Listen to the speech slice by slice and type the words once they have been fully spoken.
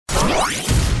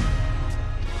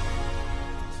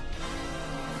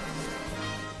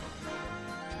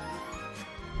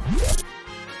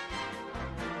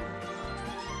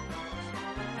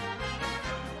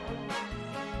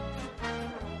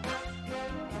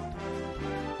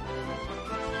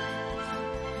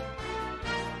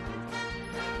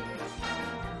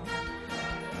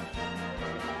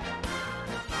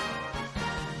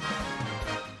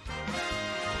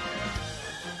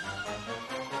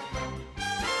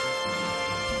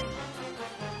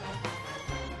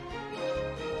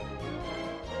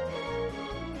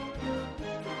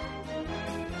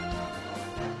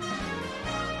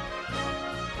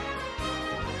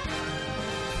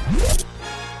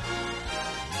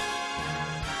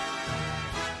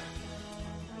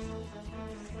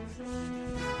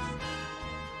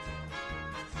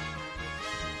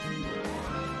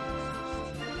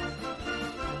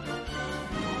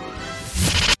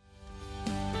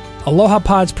Aloha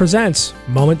Pods presents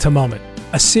Moment to Moment,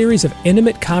 a series of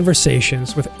intimate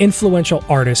conversations with influential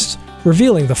artists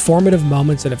revealing the formative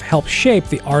moments that have helped shape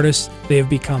the artists they have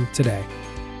become today.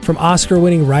 From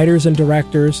Oscar-winning writers and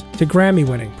directors to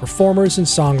Grammy-winning performers and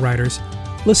songwriters,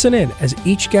 listen in as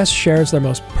each guest shares their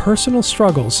most personal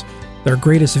struggles, their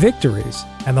greatest victories,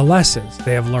 and the lessons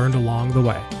they have learned along the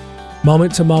way.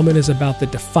 Moment to Moment is about the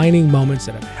defining moments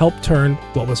that have helped turn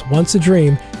what was once a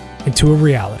dream into a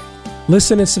reality.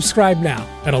 Listen and subscribe now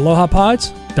at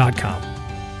alohapods.com.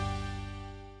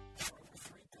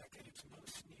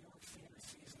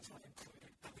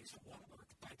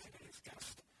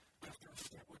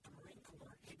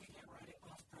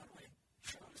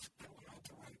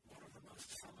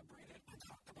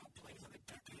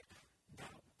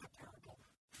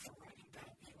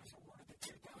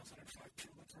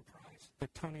 The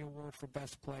Tony Award for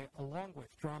Best Play, along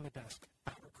with Drama Desk,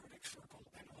 Our Critics Circle,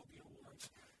 and Obie Awards,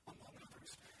 among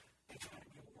others. The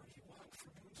Academy Award he won for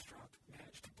Moonstruck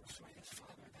managed to persuade his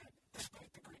father that,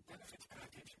 despite the great benefits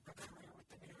package, a career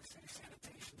with the New York City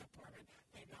Sanitation Department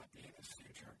may not be in his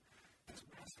future. His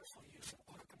masterful use of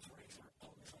Occam's razor,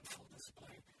 always on full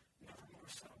display, never more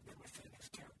so than within his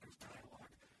character's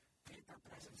dialogue. Be it their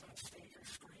presence on stage or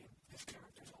screen, his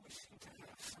characters always seem to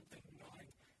have something gnawing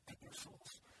at their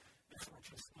souls.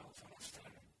 Fortune smiles on us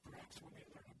today. Perhaps we may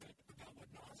learn a bit about what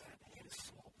gnaws at his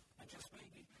soul, and just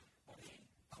maybe what he,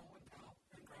 Colin Powell,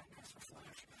 and Grandmaster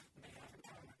Flash may have in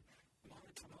common.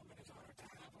 Moment to Moment is honored to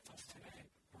have with us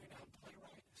today renowned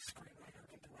playwright, screenwriter,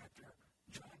 and director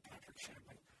John Patrick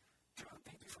Shanley. John,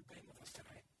 thank you for being with us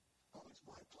today. Oh, it's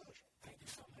my pleasure. Thank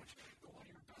you so much. What are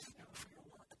your best known for your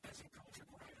work as a prolific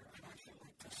writer? I'd actually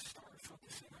like to start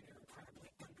focusing on your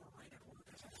incredibly underrated work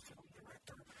as a film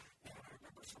director. And I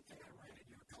remember something I read in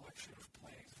your collection of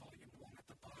plays, volume 1 at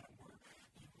the bottom, where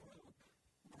you wrote,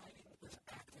 writing is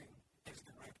acting, is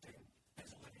directing,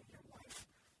 is living your life.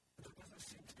 There doesn't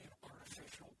seem to be an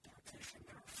artificial partition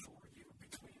there for you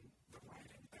between the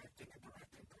writing, acting, and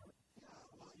directing part.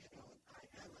 Yeah, well, I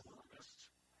am an artist,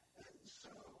 and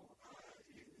so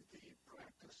the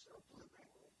practice of living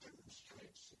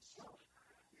demonstrates itself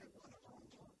in one of our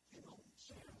own films.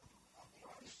 The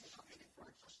artist is eating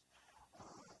breakfast,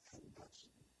 and that's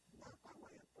not my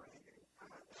way of bragging.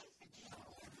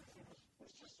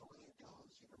 It's just the way it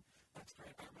goes, That's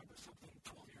great. I remember something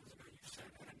 12 years ago you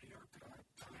said in a New York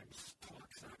Times talk,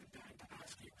 so I've been dying to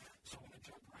ask you, so I want to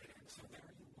jump right in. So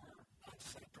there you were on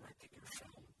set directing your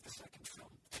film, the second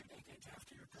film, 2 decades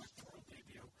after your directorial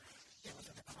debut. It was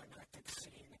in the climactic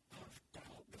scene of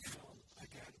Belle, the film,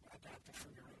 again, adapted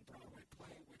from your own Broadway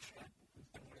play, which had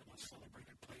been one of the most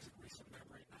celebrated plays in recent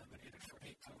memory, nominated for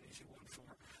 8 Tonys. You won 4.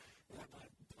 That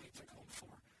play took home 4.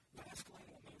 The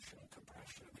escalating emotional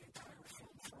compression of the entire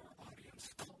film for our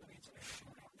audience culminates in a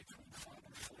showdown between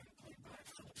Father Flynn, played by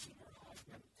Philip Seymour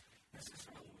Hoffman, and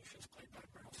Sister Aloysius, played by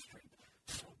Meryl Streep.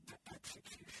 So the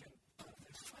execution of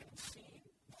this final scene,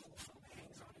 the whole film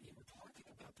hangs on it. You were talking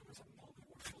about there was a moment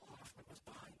where Phil Hoffman was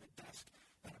behind the desk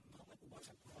and a moment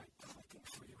wasn't quite clicking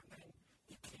for you, and then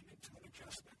you came into an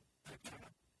adjustment that kind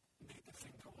of made the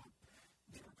thing go up.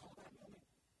 Do you recall that moment?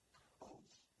 Oh,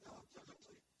 no,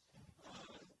 vividly.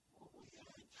 We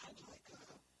had like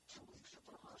 2 weeks of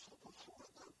rehearsal before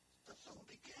the film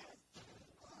began,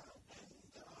 and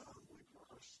we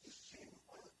rehearsed this scene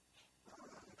with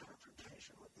the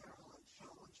confrontation with Meryl and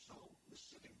Phil, and Phil was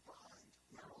sitting behind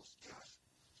Meryl's desk,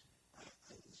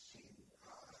 and the scene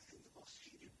in the most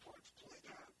heated parts played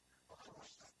out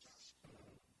across that desk.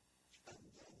 And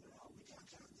then we got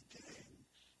down the day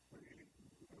and we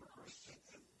rehearsed it,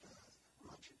 and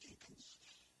Roger Deakins,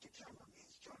 the cameraman,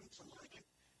 started to like it.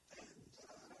 And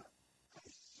I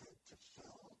said to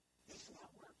Phil, it's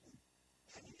not working.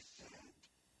 And he said,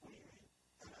 what do you mean?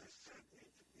 And I said,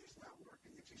 it's not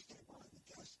working. If you stay behind the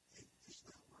desk, it's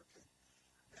not working.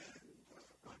 And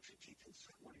Roger Deakins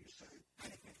said, what do you say? I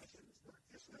said,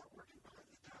 it's not working behind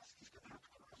the desk. He's going to have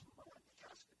to come out from behind the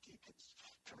desk. And Deakins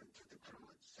turned to the crew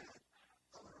and said,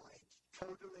 all right,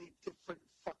 totally different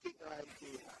fucking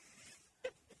idea.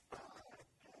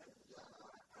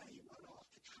 He went off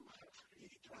to try after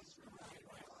he does the right.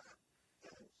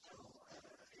 And Phil,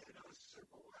 said,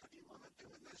 well, how do you want to do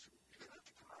this? You're going to have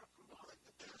to come out from behind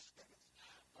the desk, and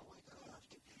it's only going to have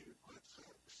to be with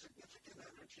significant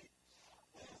energy.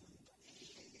 And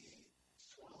he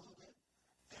swallowed it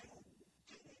and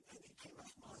did it, and he came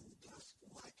out behind the desk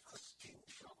like a steam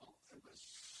shovel. It was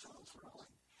so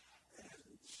thrilling. And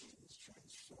the scene was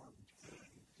transformed. And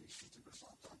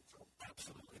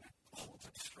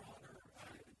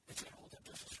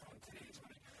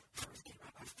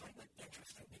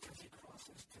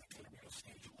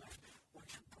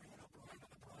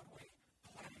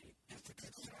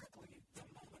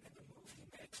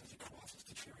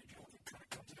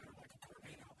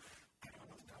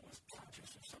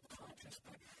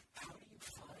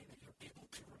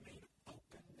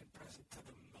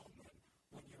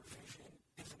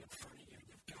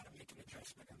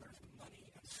investment and there's money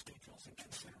and schedules and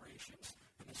considerations,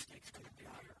 and the stakes couldn't be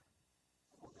higher.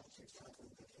 Well, that's exactly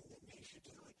the thing that makes you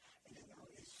do it. And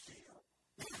it's fear.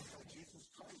 Jesus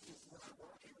Christ is not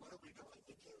working. What are we going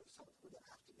to do? So we're going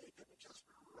to have to make an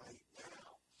adjustment right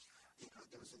now.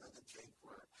 There was another take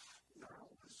where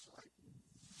Merle was like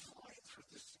flying through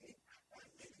the scene and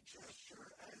made a gesture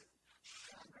and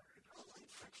shattered a light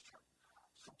fixture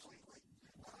completely.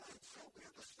 So we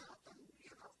had to stop and,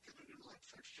 get a new light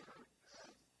fixture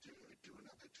and do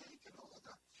another take and all of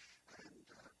that. And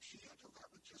she handled that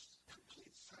with just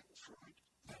complete Schadenfreude.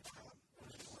 I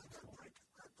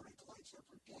break lights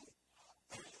every day.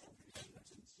 And she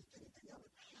didn't think anything of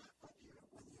it. But,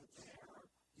 when you're there,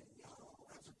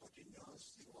 everybody knows,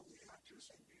 all the actors,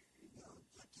 and you know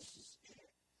that this is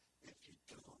it. If you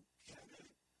don't get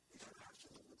it, you're going to have to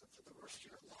live with it for the rest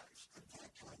of your life. And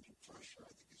that kind of pressure,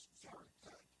 I think, is very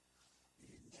good.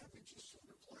 You never just sort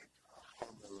of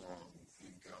hum along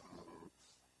and go,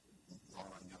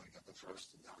 oh, I know I got the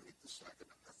first, and now I get the second,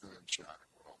 and the third shot, and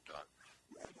we're all done.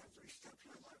 At every step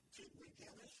you're like, did we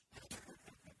get it?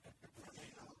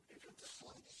 If it's the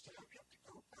slightest step, you have to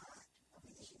go back.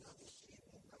 There's another scene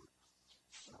in the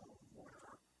film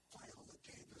where Viola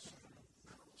Davis and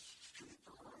Meryl Streep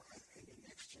are in an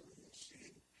exterior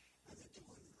scene, and they're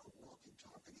doing a walk and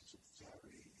talk, and it's a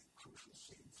very crucial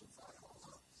scene for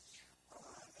Viola.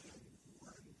 And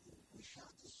when we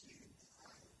shot the scene,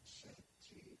 I said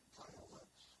to Viola,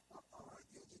 all right,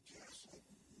 you're the gas, and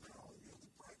Meryl, you're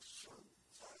the brakes, so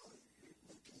Viola, you're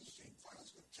going to do the scene,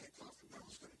 Viola's going to take off, and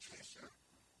Meryl's going to chase her,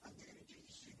 and they're going to do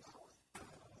the scene that way.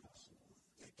 So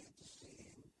they did the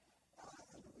scene,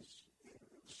 and it was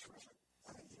terrific.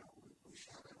 We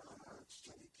shot it on a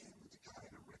steady cam with a guy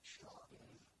in a rickshaw.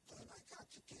 Then I got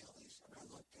to Daly's, and I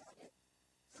looked at it,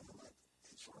 and I'm like,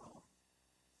 it's wrong.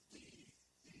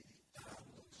 That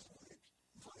looks like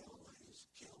Viola is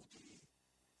guilty,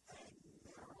 and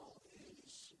Meryl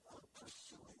is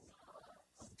pursuing her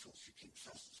until she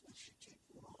confesses what she did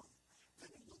wrong.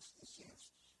 Then it looks as if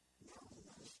Meryl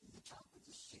knows from the top of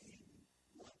the scene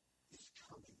what is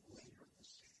coming later in the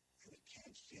scene, and it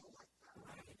can't feel like that.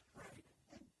 Right.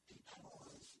 And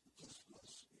because this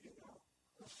was,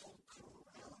 a full crew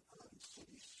out on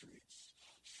city streets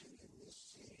shooting this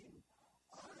scene,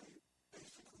 I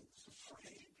basically was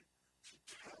afraid to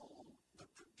tell the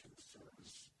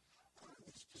producers,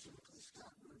 specifically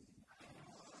Scott Rooney,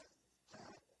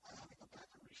 that I had to go back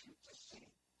and reshoot the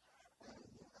scene.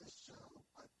 And so,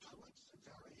 but towards the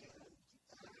very end,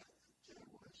 there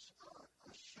was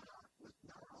a shot with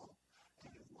Meryl,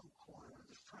 and in one corner of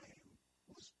the frame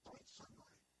was bright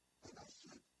sunlight. And I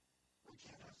said, we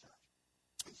can't have that.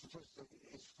 It's supposed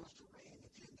to rain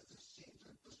at the end of the scene.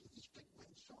 There's this big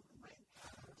windstorm and rain.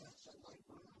 That sunlight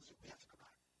moves, and we have to go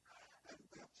back. And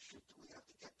we have to shoot, we have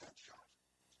to get that shot.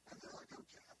 And they're like,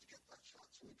 okay, I have to get that shot.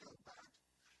 So we go back,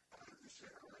 and they say,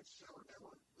 all right, so now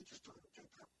we're just doing a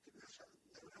take-up. I said,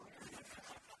 we're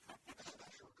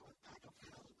going back up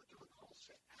here, we're doing the whole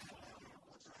scene.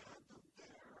 Once I had them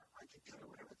there, I could get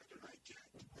away with it, and I did.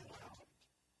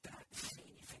 That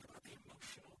scene, you think about the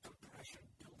emotional compression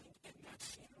building in that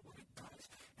scene and what it does,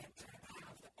 and to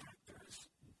have the actors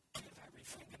give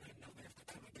everything, and I know they have to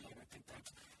come again. I think that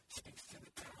speaks to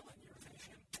the talent, your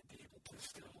vision, to be able to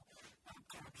still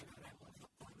capture that. I love the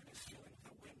ominous feeling of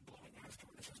the wind blowing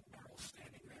afterward. It's just Meryl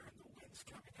standing there and the wind's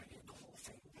coming at you. The whole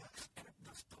thing works, and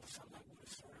the sunlight would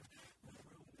have sort of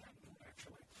ruined that mood,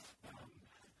 actually.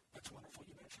 That's wonderful.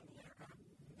 You mentioned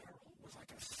Meryl was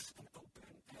like as open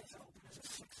as a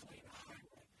 6-lane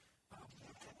highway.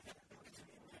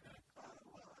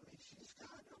 She's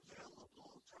got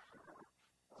available to her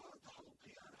the whole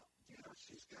piano.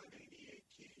 She's got 88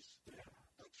 keys,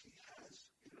 but she has,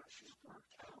 she's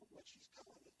worked out what she's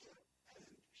going to do,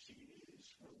 and she is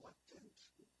reluctant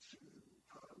to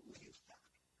leave that.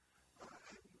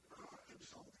 It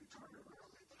was only very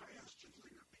rarely that I asked her to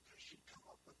leave it because she'd come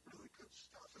up with really good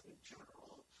stuff, and in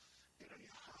general, you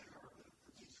hire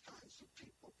these kinds of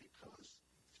people because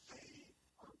they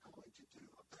are going to do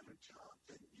a better job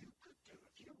than you could do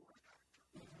if you were an actor.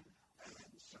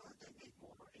 And so they make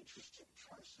more interesting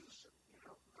choices, and,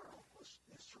 Meryl was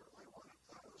certainly one of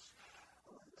those.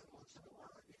 And once in a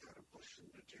while, you got to push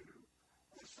them to do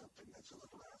something that's a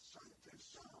little outside of their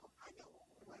zone. I know when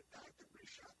we went back and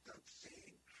reshot that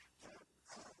scene, that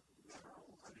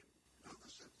Meryl, I didn't know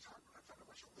this at the time, but I thought I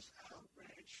was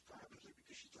outraged, privately,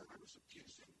 because she thought I was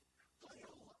abusing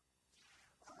Viola.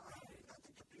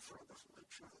 Nothing could be further from the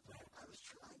truth. I was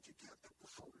trying to get the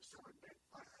performance that would make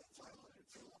Viola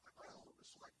didn't feel like Viola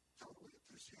was like totally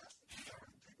enthusiastic. She tried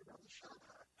to take another shot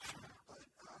at it. But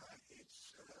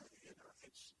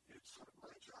it's sort of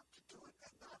my job to do it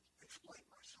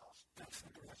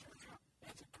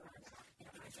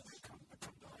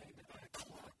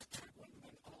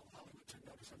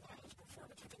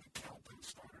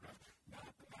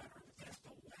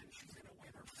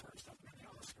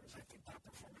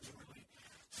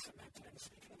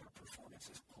speaking of their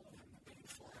performances, all of them, the main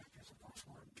four actors, of course,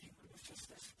 were being with just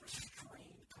this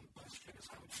restrained combustion is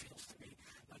how it feels to me.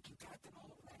 Like you got them all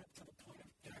right up to the point of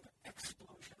either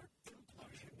explosion or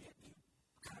implosion, yet you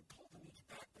kind of pulled them each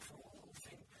back before the whole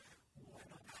thing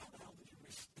went up. How the hell did you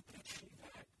achieve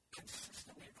that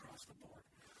consistently across the board?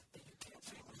 That you can't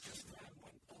say it was just them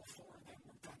when all four of them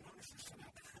were done. Honestly, so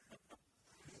that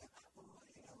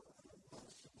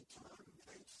most of the time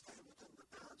they'd stay within the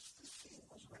bounds. The scene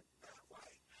was written that way.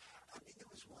 I mean,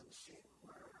 there was one scene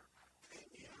where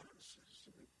Amy Adams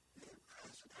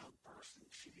has an outburst and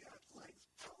she at length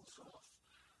tells off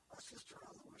Sister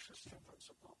Aloysius, the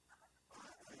principal.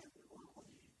 And when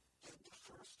we did the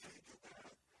first take of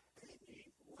that,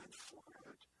 Amy went for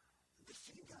it. The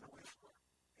scene got away from her.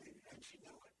 And she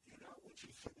knew it. When she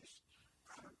finished,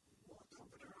 I walked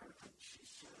over to her and she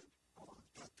said, "Oh,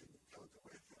 that didn't go the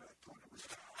way that I thought it was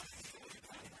going."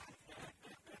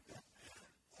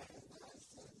 And I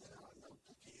said, no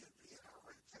biggie,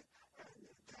 and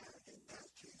in that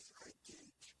case, I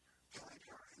did guide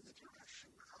her in the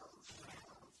direction of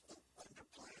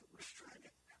underplaying,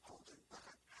 restraining, holding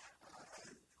back,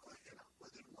 and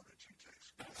within one or two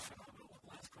takes. That's phenomenal.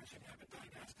 Last question you haven't done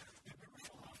yet. You remember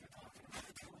Phil Hoffman talking about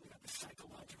the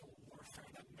psychological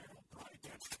warfare that Meryl brought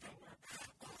against him, where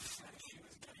offset she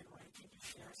was getting right. Can you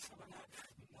share some of that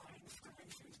mind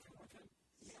screwing she was doing with him?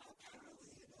 Yeah,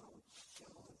 apparently,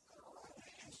 Phil had a lot of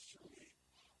history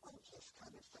of this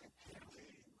kind of thing.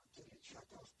 Did a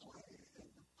Chekhov play in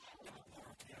the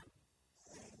park, and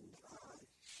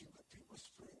she would be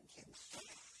whispering things.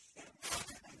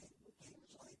 And he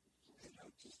was like,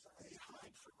 just a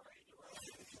hide for right away,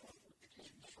 because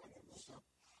he was trying to mess up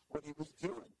what he was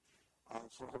doing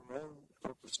for her own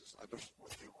purposes. I don't know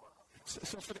what they were.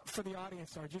 So for the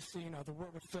audience, just so you know, the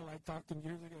word with Phil I talked to him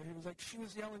years ago, he was like, she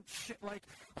was yelling shit like,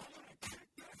 "I'm going to kick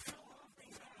that Phil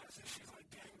Hoffman's ass," and she's like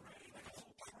getting ready, like a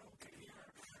whole crew can hear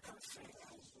her say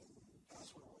that. That's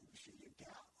when we were shooting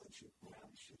down. When she was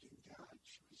shooting down,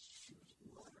 she was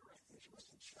muttering, and she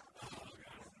wasn't shouting.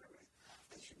 Muttering,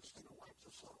 and she was going to wipe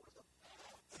the floor with him.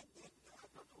 And then I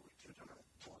remember we did a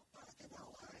talk back in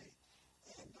L.A.,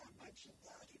 and I mentioned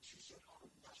that, and she said, "Oh,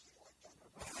 nothing like that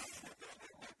ever."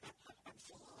 I'm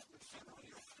Phil Hoffman, fan of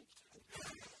your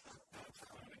That's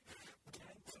funny.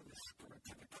 Getting to the script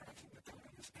and the cracking the code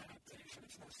of this adaptation,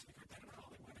 it's no secret that in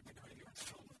Hollywood, a graveyard's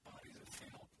filled with bodies of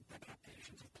failed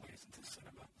adaptations of plays into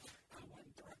cinema. When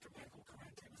director Michael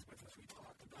Corrente was with us, we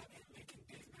talked about him making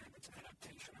Dave Mamet's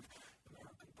adaptation of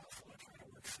American Buffalo, trying to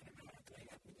work cinematically.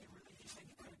 I mean, he said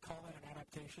he couldn't call it an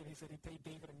adaptation. He said he paid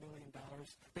David $1 million,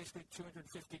 basically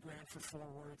 $250,000 for 4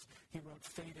 words. He wrote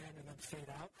fade in and then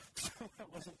fade out. So that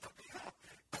wasn't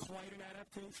quite an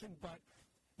adaptation, but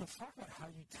let's talk about how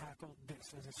you tackled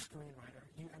this as a screenwriter.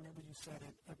 I remember you said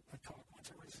at a talk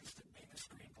once, I resisted being a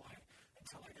screenplay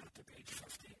until I got to page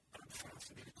 50. I'm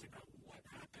fascinated to know what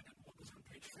happened and what was on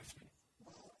page 50.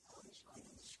 Well, I was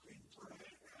writing the screenplay,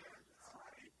 and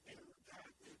I knew that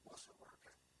it wasn't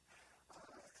working.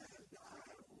 And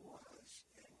I was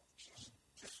in just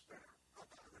despair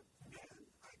about it. And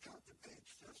I got to page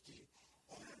 50,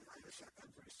 and I said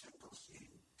every single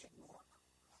scene didn't work.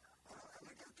 And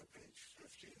I got to page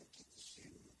 50 and did the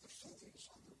scene with the feathers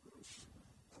on the roof.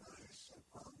 And I said,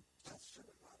 well, that's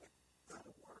cinematic.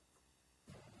 That'll work.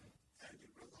 And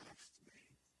it relaxed me.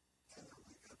 And I'm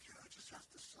like, okay, I just have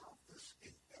to solve this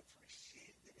in every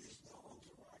scene. There is no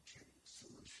overarching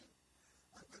solution.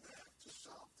 I'm going to have to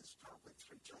solve this probably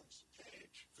 3 times a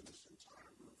page for this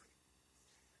entire movie.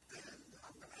 And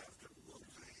I'm going to have to move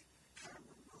the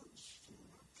camera moves from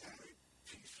a very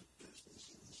piece of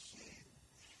business in the scene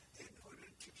in order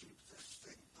to keep this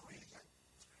thing breathing.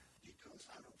 Because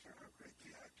I don't care how great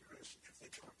the actor is, if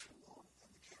they talk too long and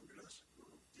the camera doesn't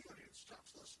move, the audience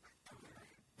stops listening.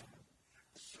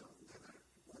 So then I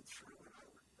went through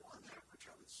and on average,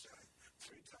 I would say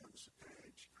 3 times a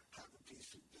page, have a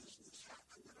piece of business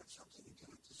happen that had something to do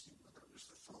with the scene, whether it was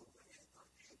the phone ringing or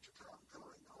the intercom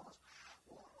going off,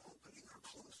 or opening or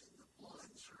closing the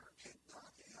blinds, or a kid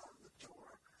knocking on the door,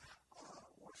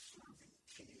 or serving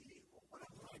tea, or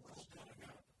whatever it was.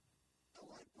 The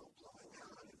light bulb blowing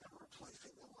out, and then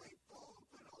replacing the light bulb,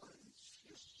 and all of these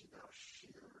just,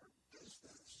 sheer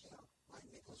business. Mike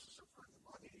Nichols was a friend of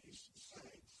mine. He used to say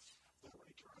that when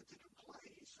he directed a play,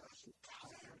 he said his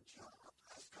entire job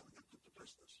as coming up with the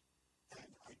business.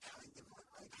 And I kind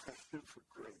of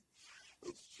agree.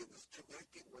 It's just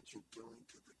connecting what you're doing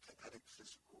to the kinetic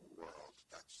physical world.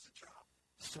 That's the job.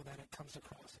 So that it comes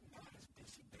across not as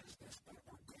busy business, but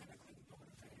organically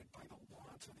motivated by the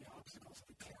wants or the obstacles of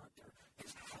the character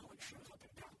is how it shows up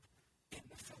in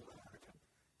the film narrative.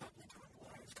 But when the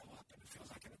lines go up and it feels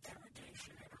like an interrogation,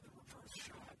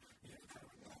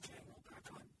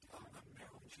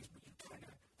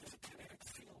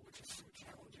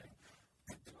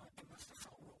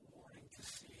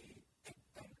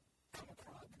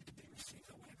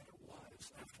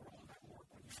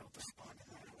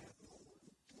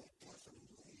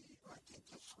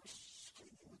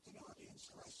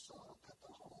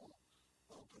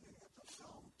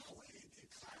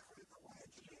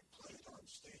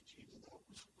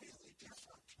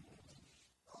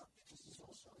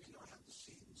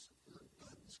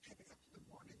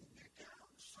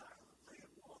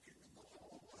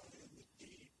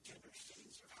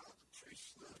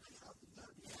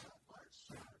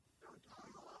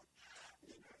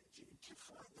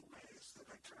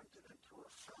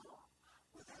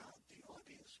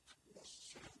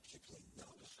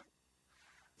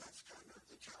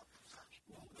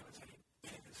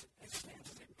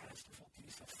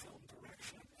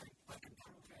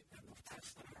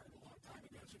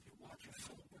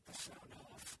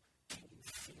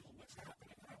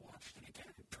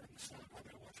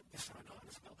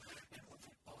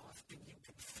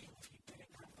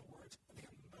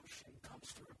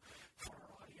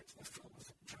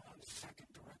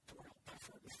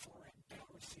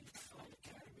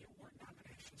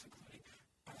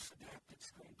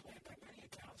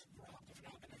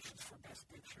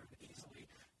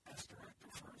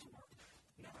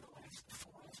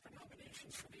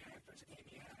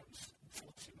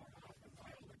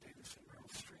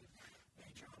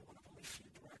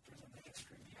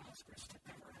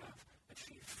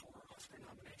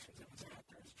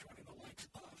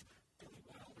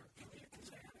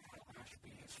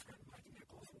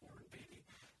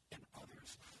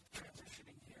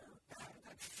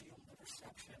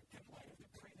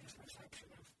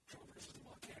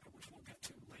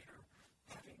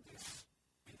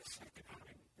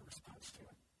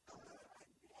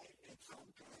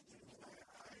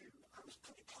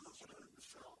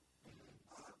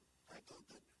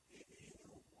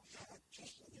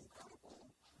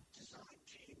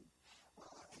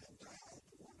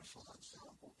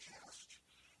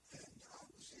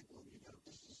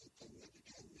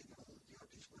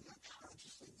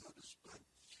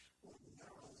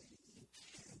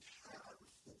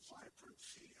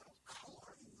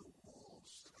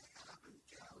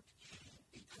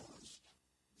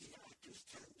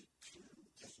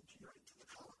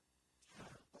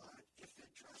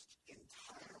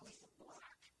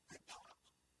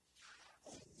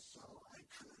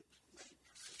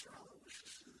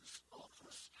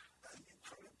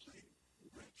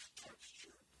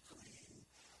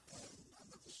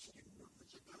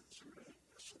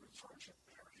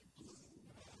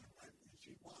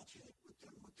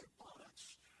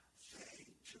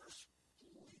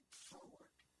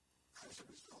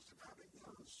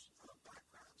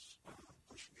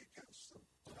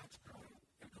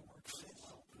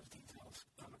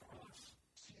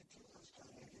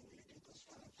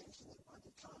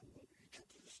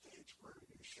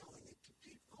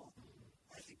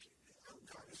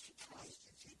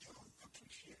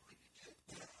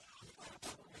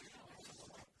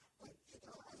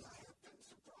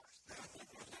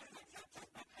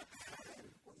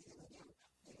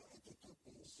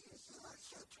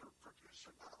 said to a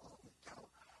producer not long ago,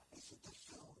 I said, the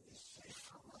film is safe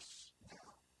from us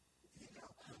now.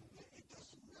 It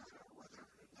doesn't matter whether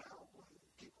now when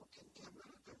people condemn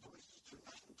it, their voices to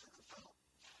listen to the film.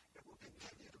 It will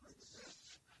continue to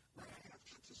exist. Right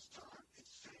after this time,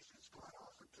 it's safe. It's gone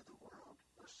off into the world.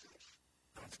 We're safe.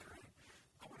 That's great.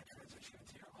 I want to transition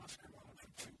into your Oscar moment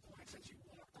for 2 points as you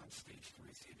walked on stage to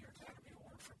receive your Academy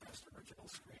Award for Best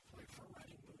Original Screenplay for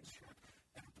writing Moonstruck.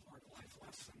 An important life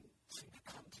lesson seemed to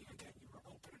come to you again. You were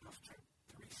open enough to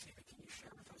receive it. Can you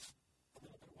share with us a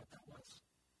little bit what that was?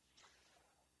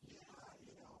 Yeah,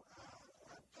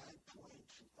 at that point,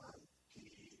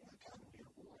 the Academy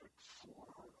Award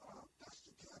for Best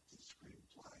Adapted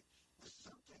Screenplay was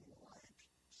something like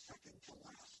second to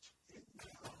last in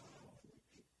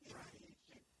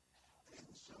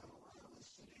and so I was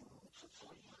sitting for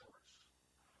 40 hours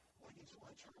waiting for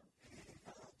my turn to,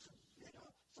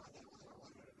 find out whether I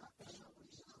wanted it or not. For some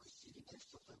reason, I was seated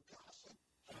next to Phil Gossett.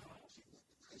 Seemed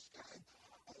like a nice guy.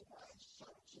 And I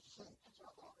started to think, because I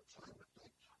thought time to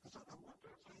think, I thought, I wonder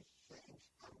if I think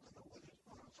I'm going to win it,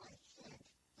 or if I think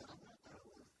that I'm not going to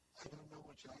win it. I don't know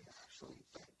which I actually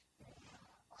think.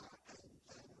 And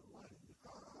then when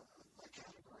my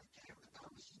category came and I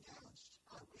was announced,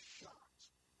 I was shocked.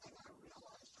 And I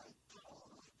realized I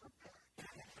totally prepared.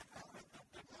 I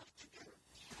got to get it.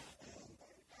 And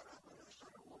I got up and I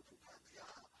started walking down the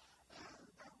aisle. And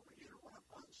I went up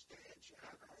on stage and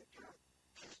I got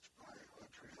kissed by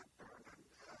Audrey Hepburn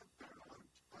and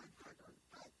by Gregory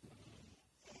Peck.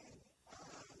 And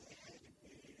they handed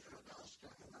me an Oscar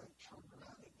and I turned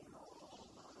around and all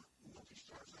movie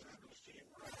stars that I'd ever seen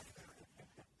right there.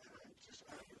 And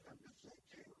I remember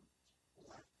thinking,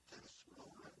 let this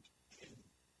moment in.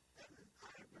 And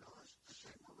I realized the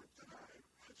same moment that I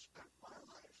had spent my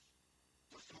life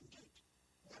defended,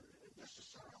 and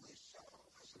necessarily so,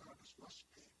 as an artist must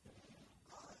be.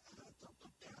 And I thought,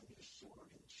 put down your sword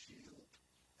and shield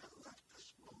and let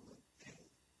this moment in.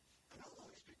 And I'll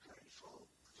always be grateful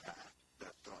that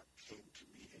that thought came to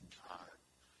me in time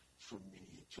for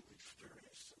me to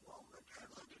experience the moment and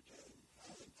let it in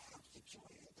and have the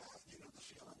joy of that, the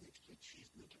feeling of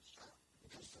achievement of that.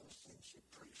 Because those things are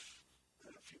brief.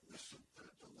 And if you miss it,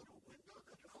 the little window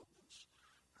that opens,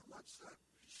 and lets that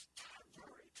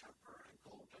very temporary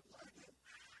golden light in,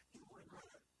 you regret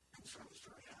it. And so I was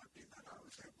very happy that I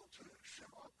was able to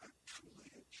show up and truly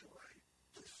enjoy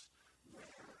this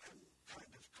rare and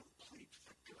kind of complete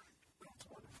victory. That's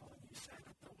wonderful. And you said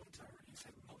at the winter, you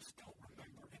said most don't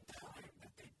remember in time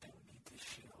that they don't need to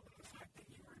shield. And the fact that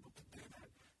you were able to do that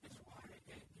is why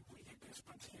we get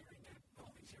goosebumps hearing it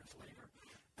all these years later.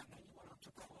 And then you went on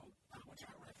to quote, which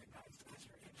I recognized as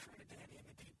your intro to Danny and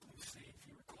the Deep Blue Sea, if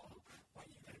you recall what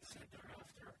you then said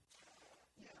thereafter.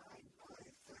 Yeah, I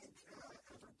thank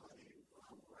everybody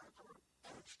who ever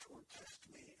punched or kissed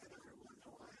me and everyone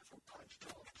who I ever punched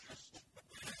or kissed.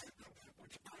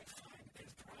 Which I find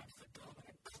is perhaps the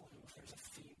dominant clue. There's a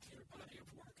theme to your body of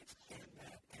work. It's in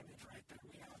that image right there.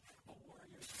 We have a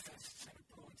warrior's fists and a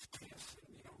Bruin's kiss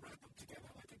and, wrap them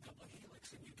together like a double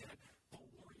helix and you get a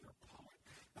warrior poet.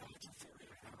 It's a theory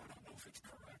I have. I don't know if it's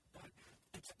correct, but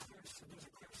there's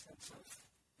a clear sense of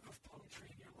poetry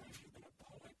in your life. You've been a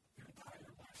poet your entire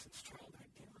life since childhood.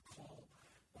 Do you recall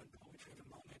when poetry, the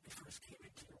moment it first came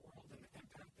into your world and the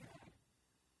impact it had?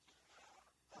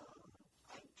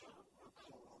 I don't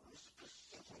recall a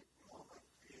specific moment.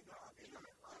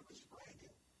 I was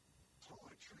writing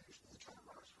poetry from the time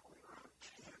I was probably around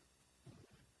 10.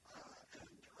 And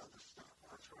other stuff.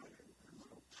 I was writing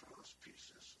little prose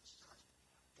pieces and stuff.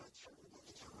 But certainly by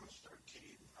the time I was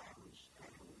 13, I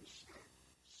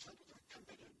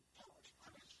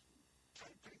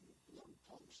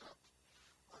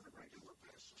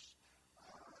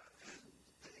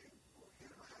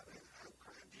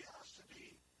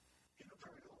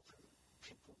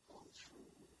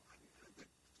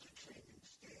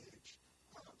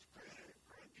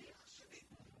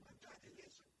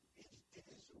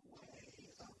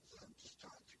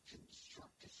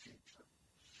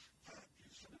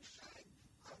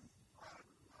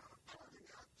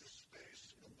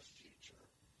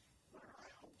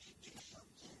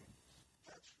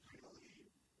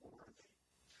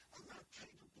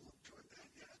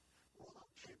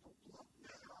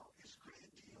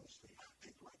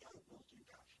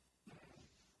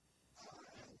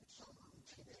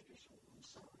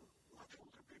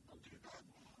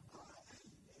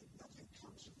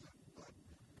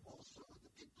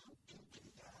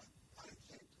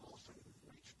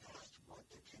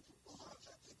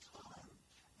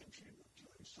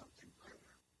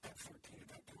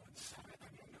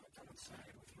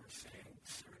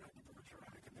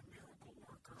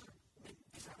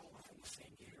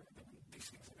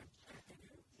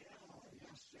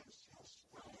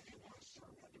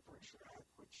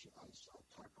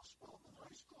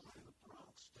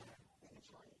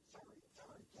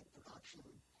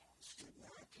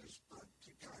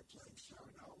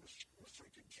Cyrano was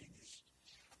freaking genius.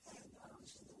 And I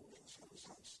was in the wings, I was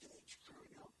on stage,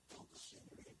 crewing up, build the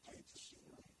scenery, and paint the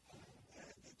scenery.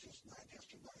 And it just night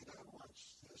after night, I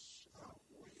watched this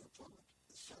warrior poet,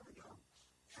 Cyrano.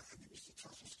 And he was the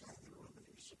toughest guy in the room, and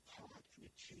he was a poet, and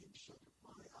it changed sort of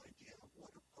my idea of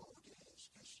what a poet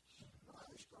is. Because when I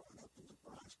was growing up in the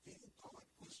Bronx, being a poet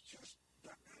was just,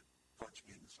 that man punched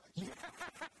me in the face.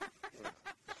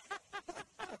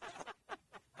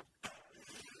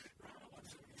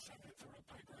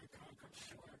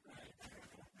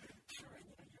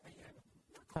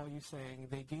 Recall you saying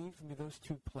they gave me those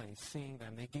two plays, seeing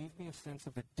them, they gave me a sense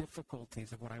of the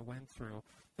difficulties of what I went through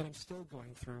that I'm still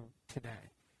going through today.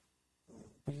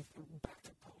 Back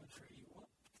to poetry,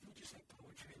 what would you say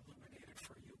poetry illuminated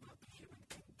for you about the human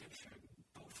condition,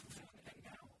 both then and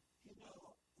now? You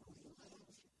know,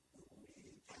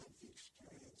 we have the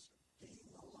experience of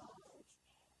being alive,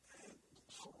 and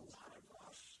for a lot of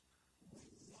us, we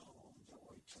know that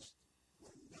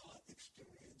we're not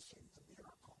experiencing the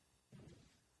miracle.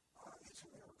 It's a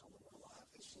miracle that we're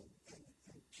alive, and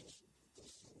just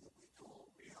this thing that we call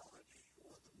reality,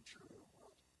 or the material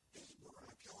world, is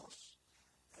miraculous.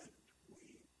 And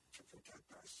we, to protect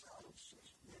ourselves,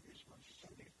 maybe as much as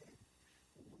anything,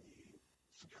 we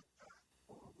forget that,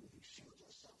 or we shield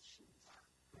ourselves from that.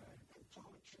 Right. And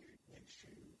poetry makes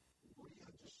you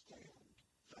re-understand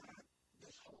that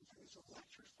this whole thing is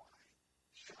electrifying,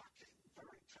 shocking,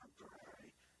 very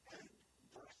temporary, and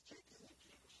breathtakingly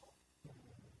beautiful.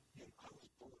 You know, I was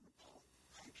born a poet.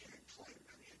 I can't claim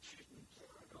any achievement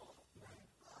there at all. Right.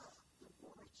 The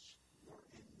words were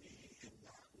in me in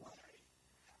that way.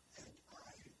 And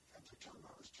at the time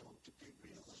I was told to be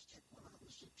realistic when I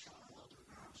was a child and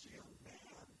I was a young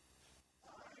man,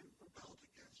 I rebelled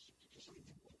against it because I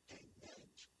knew what they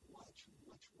meant,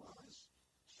 which was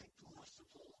think less of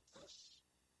all of this.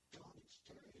 Don't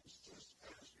experience this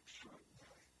as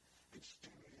extraordinary.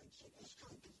 Experience it as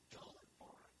kind of dull and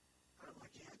boring. And I'm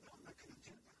like, yeah, no, I'm not going to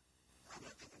do that. I'm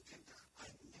not going to do that. I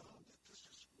know that this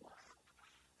is wild.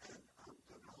 And I'm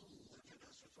going to live it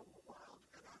as if it were wild.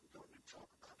 And I'm going to talk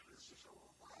about it as if it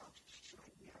were wild,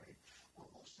 extraordinary,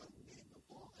 almost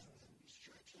unnameable. And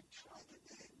you actually try to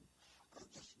name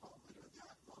this moment or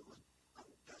that moment.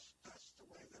 That's the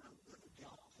way that I'm going to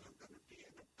go. And I'm going to be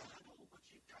in a battle with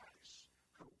you guys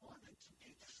who wanted to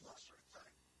be this lesser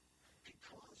thing.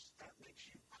 Because that makes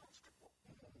you comfortable.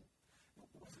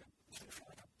 Was it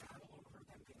like a battle over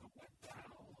them being a wet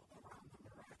towel around the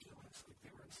miraculous? Like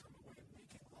they were in some way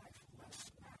making life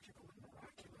less magical and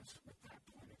miraculous with that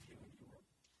point of view, and you were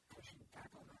pushing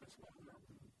back on that as well?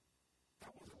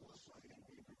 That was almost like, and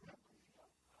we remember,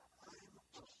 I am a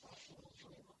professional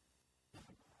dreamer.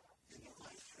 You know,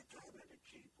 I sit down at a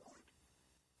keyboard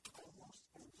almost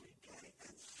every day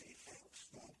and see things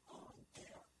that aren't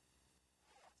there.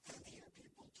 And hear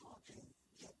people talking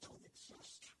that don't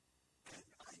exist. And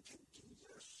I can do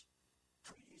this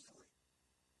pretty easily.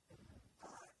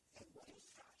 And what is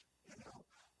that? You know,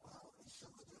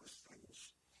 some of those things,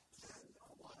 then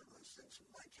a lot of those things in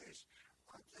my case,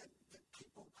 then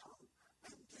people come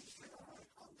and they say, all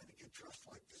right, I'm going to get dressed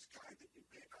like this guy that you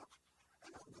made up,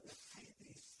 and I'm going to say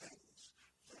these things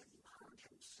that you heard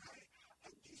him say,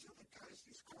 and these are the guys,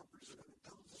 these carpenters are going to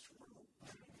build this room,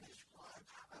 and describe.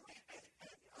 I mean, and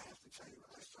I have to tell you,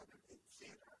 I started in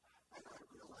theater, and I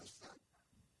realized that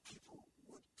people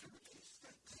would do these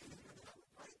things.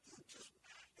 Right? Just,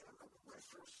 you know, remember my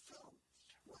first film,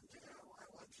 one day I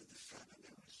went to the set, and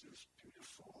there was this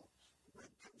beautiful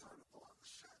red convertible on the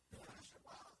set.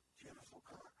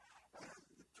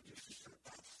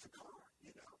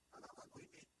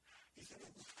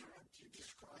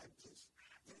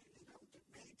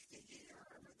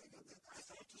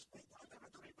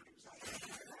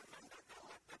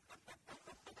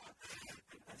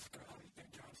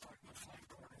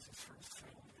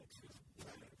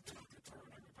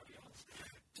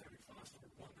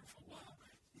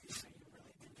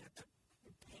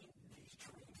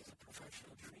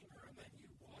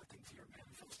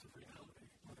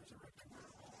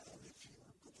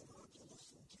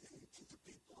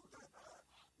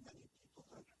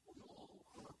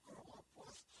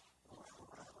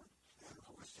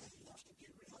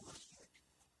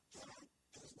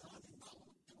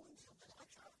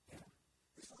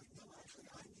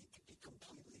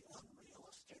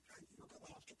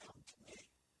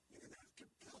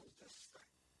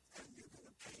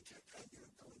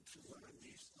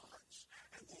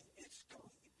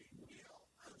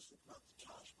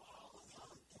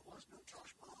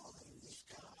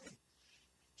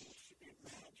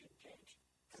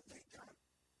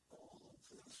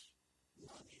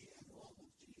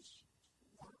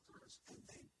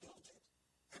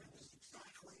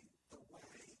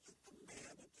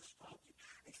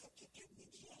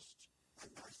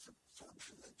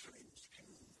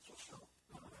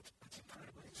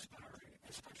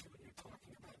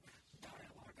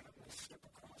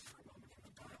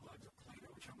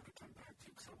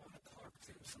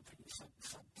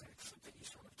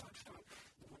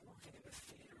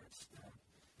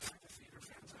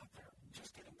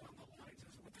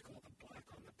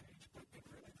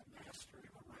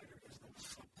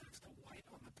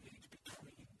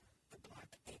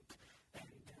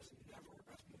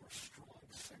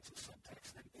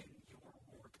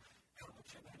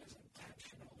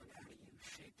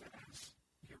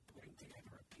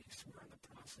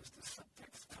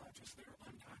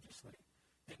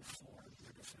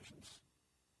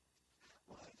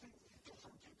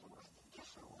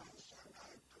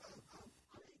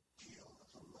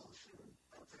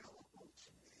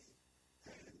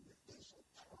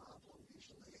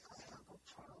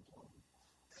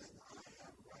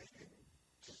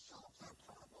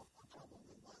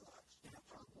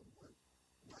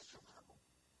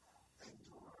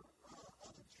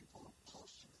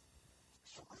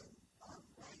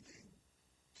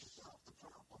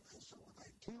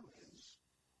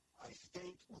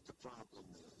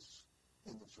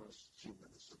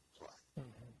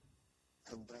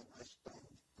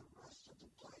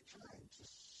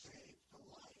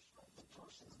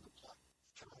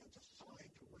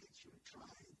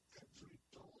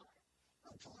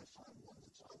 until I find one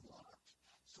that's unlocked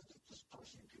so that this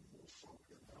person can move forward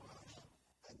in their life.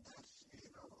 And that's,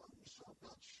 so I'm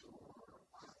not sure,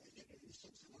 he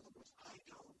says, in other words, I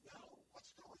don't know what's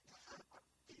going to happen.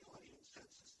 The audience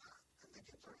senses that, and they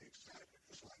get very excited.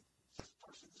 It's like, this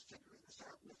person is figuring this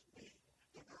out with me.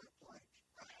 They're not, like,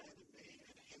 ahead of me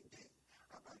and hinting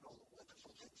about all the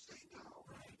wonderful things they know.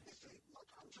 Right. They say, look,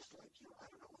 I'm just like you. I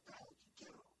don't know what the hell to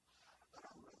do. But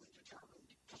I'm really determined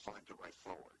to find a way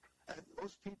forward. And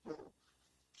most people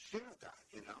share that,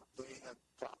 They have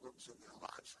problems in their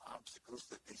lives, obstacles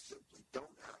that they simply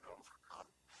don't know how to overcome.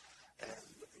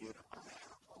 And, I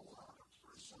have a lot of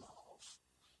resolve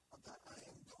that I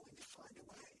am going to find a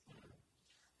way.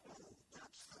 And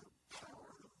that's the power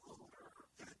of the motor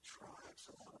that drives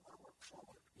a lot of my work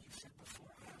forward. You said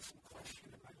before, I have some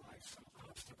question in my life, some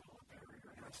obstacle, a barrier,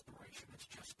 an aspiration that's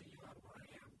just beyond where I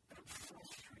am. And I'm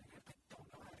frustrated. I don't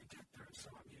know how to get there, so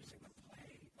I'm using the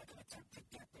play like an attempt to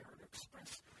get there and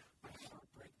express my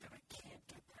heartbreak that I can't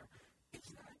get there. Is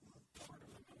that part of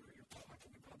the motor you're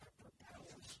talking about that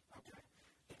propels? Okay.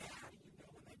 And how do you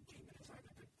know when that demon has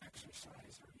either been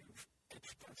exercised or you've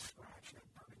itched that scratch, that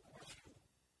burning question?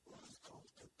 Well, it's called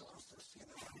catharsis,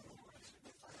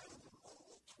 If I have a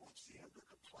moment towards the end of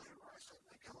the play where I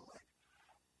suddenly go like,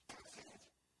 that's it,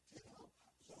 then I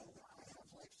have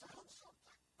like found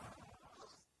something.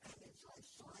 And if I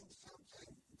find something,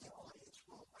 the audience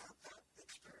will have that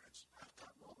experience, have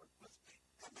that moment with me.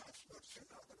 And that's what's,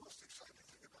 the most exciting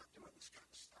thing about doing this kind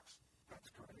of stuff. That's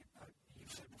great. You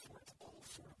said before it's all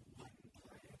sort of one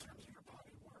play in terms of your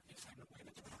body work. Is that in a way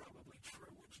that's probably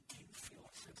true? Do you feel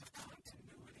a sense of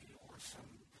continuity or some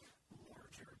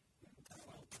larger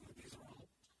flow to it? These are all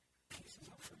pieces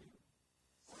up for you?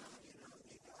 Well,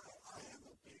 I am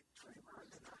a big dreamer in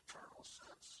the nocturnal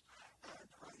sense, and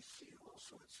I see all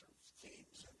sorts of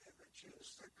themes and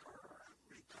images that occur and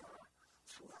recur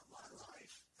throughout my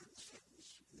life. And the same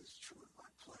is true in my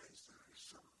plays. There are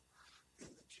some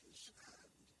images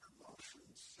and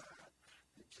emotions that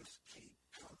just keep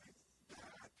coming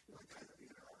back. Like I have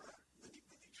many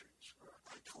dreams where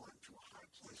I climb to a high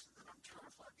place and then I'm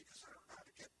terrified because I don't know how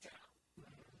to get down.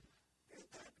 And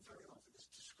that very often is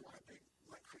describing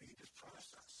my creative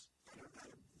process. I don't know how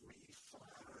to re-fly,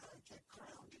 I don't know how to get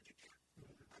grounded again.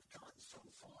 I've gone so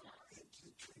far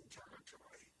into dream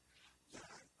territory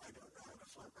that I don't know how to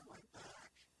find my way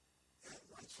back and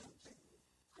write something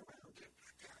grounded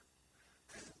again.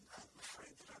 And I'm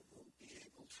afraid that I won't be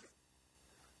able to.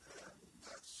 And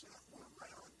that's one of my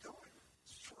ongoing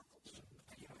struggles.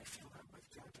 I feel that with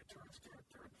Dr. Turner's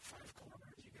character in The Five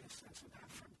Corners. You get a sense of that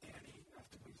from Danny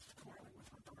after he's quarreling with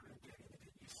Roberta and Danny.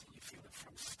 You feel it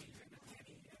from Stephen and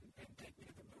Danny and Take Me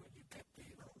to the Moon. You get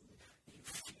you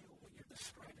feel what you're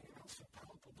describing and also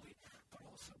palpably, but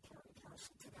also part and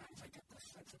parcel to that is I get this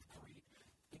sense of great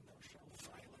emotional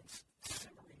violence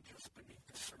simmering just beneath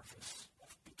the surface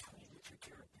between what your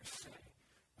characters say.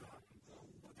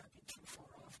 Would that be too far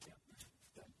off to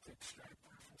extract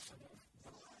that from some of?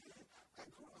 I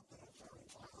grew up in a very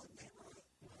violent neighborhood,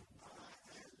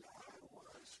 and I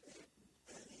was in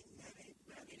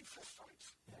many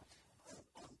fistfights.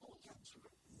 On both ends of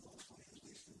it, mostly, at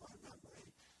least in my memory,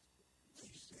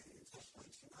 these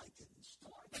fistfights that I didn't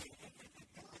start. But I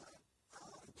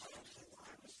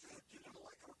was there,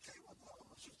 like, okay, well, no,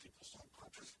 50%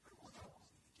 participant, well, no,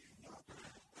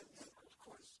 and then, of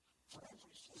course, for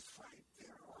every fistfight,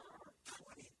 there are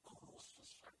 20 almost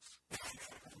fistfights.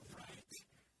 Right.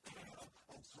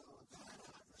 And so that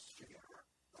atmosphere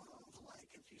of, like,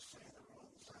 if you say the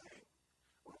wrong thing,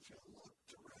 or if you look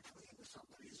directly into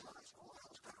somebody's eyes, oh, I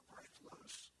was going to break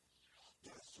loose.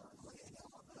 There's certainly an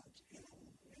element in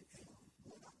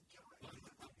what I'm doing. I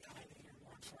didn't hear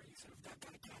more. I'm sorry. You said if that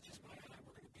guy catches my eye,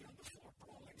 we're going to be on the floor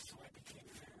brawling. So I became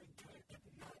very good at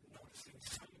not noticing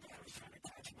some guy was trying to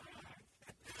catch my eye.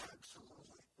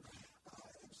 Absolutely.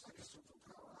 It's like a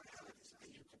superpower I had.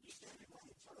 You could be standing right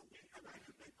in front of me, and I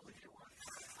could make believe you were. I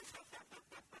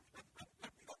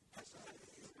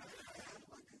had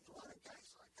like a lot of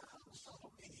guys like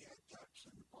subtle maniac types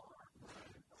in the bar,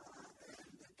 and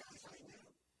the guys I knew.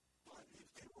 But if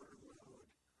they were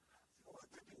rude, or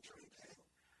they've been drinking,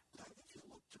 like if you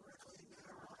look directly in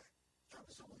their eye, that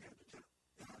was all you had to do.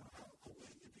 Away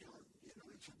you'd be on,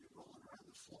 they should be rolling around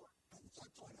the floor. And at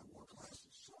that point, I wore glasses,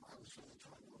 so I was really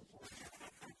trying to avoid it.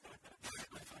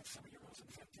 I thought some of your most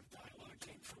effective dialogue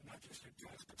came from not just your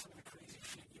dress, but some of the crazy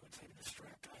shit you would say to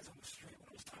distract guys on the street when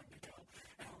it was time to go.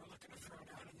 And we were looking to throw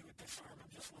down, and you would disarm them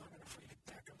just long enough for you to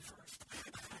deck them first.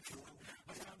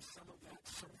 I found some of that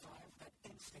survive, that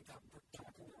instinct that we're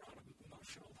talking around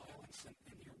emotional violence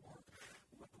in your work.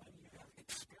 When you have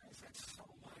experienced that so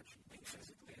much, being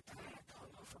physically attacked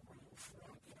on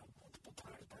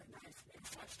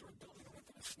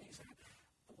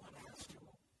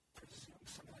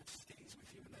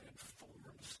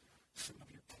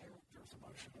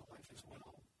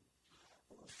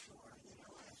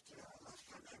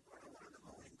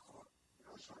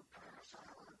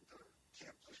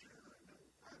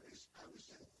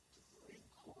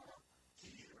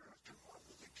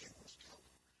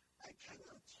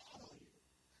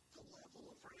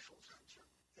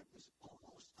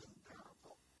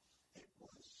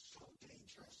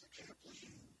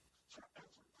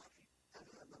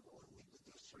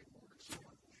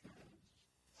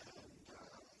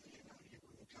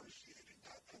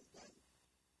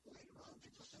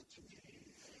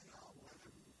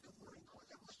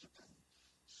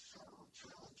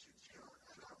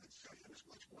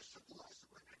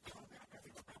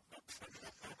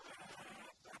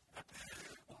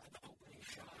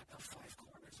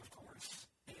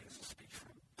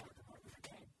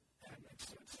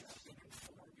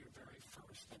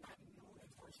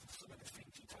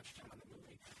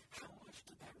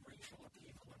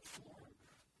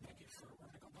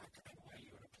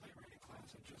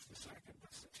the second,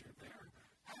 but since you're there,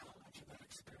 how much of that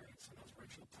experience and those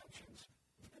racial tensions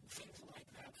and things like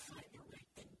that find your way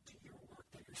into your work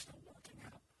that you're still working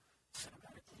out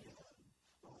cinematically?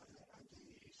 Well,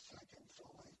 the second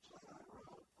full-length play I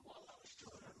wrote while I was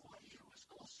still at NYU was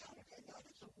called Saturday Night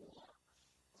at the War,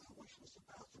 which was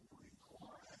about the Marine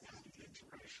Corps and had an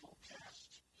interracial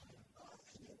cast. And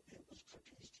it was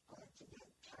produced by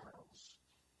Vinette Carroll's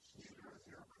Theater of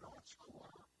the Urban Arts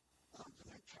Corps.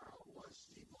 Vinette Carroll was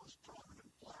the most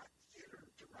prominent black theater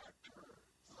director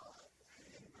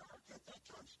in America at that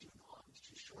time, doing Arms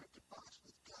Too Short to Box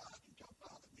with God and Don't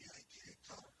Bother Me, I Can't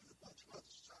Come, and a bunch of other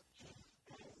stuff.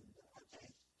 And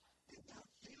in that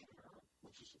theater,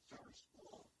 which is a very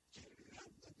small theater, it had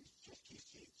maybe 50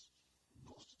 seats.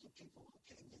 Most of the people who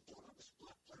came in thought I was a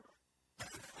black player.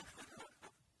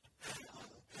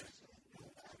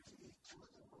 Actually,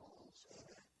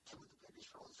 two of the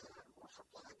biggest roles I had were for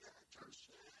black actors,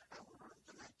 and were in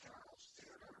Vinette Carroll's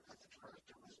theater, and the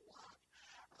director was black.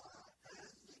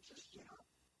 And they just,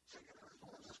 figured I was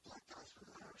one of those black guys for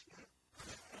the house now.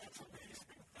 That's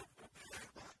amazing.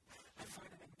 I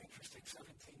find it interesting,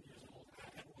 17 years old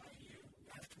at NYU,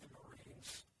 after the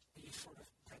Marines, you sort of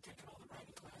had taken all the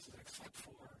writing classes except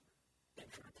for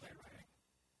intro to playwriting.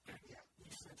 And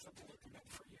you said something that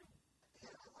meant for you.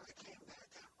 Yeah, when I came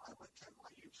back, I went to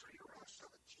NYU for a year when I was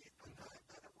 17, and then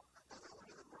I went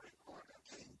to the Marine Corps, and I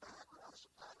came back when I was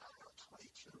about,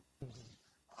 22,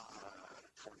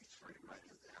 23, right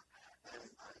in there. And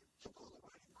I took all the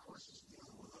writing courses, and the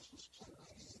other one of those was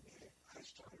playwriting, and I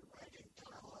started writing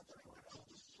dialogue, and I went,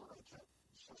 this is what I do.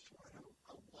 So I wrote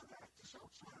a one-act, so I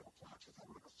wrote a plot, I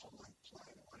wrote a full-length play,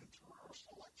 and I went into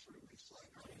rehearsal like 3 weeks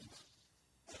later.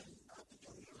 And I've been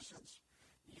doing it ever since.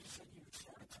 You said you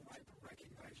started to write, but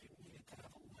recognized you needed to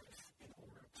have a life in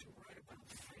order to write about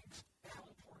things. How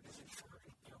important is it for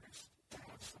an artist to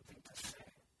have something to say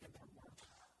in their work?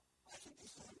 I think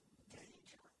it's a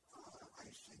danger.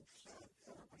 I think that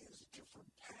everybody has a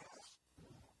different path.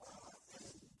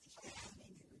 And if I have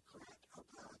any regret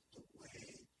about the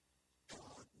way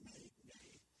God made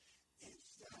me,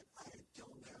 it's that I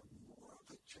don't have more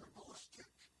of a journalistic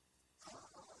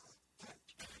bent.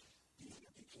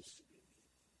 Because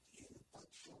in Bud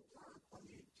Schulberg, when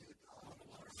he did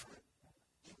Waterfront,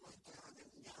 he went down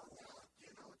and hung out,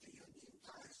 the Union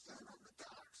guys down on the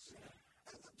docks,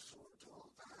 and absorbed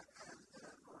all that, and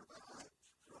then wrote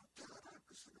down, I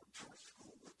was in a church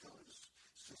school with those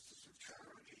Sisters of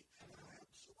Charity, and I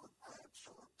absorbed that,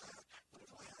 but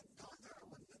if I hadn't gone there, I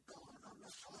wouldn't have gone on the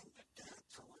flying to death,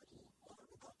 so I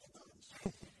learned about the guns.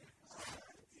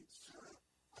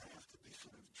 I have to be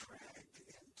sort of dragged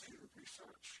into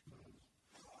research.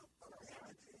 But I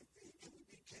had, in the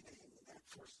beginning, that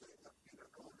first thing,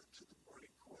 going into the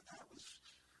Marine Corps, that was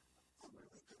a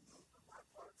really good move on my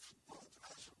part, both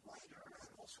as a writer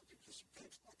and also because it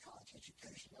paid for my college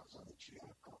education. I was on the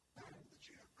GFO, and the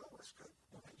GFO was good.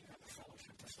 Well, then you had a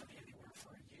fellowship to study anywhere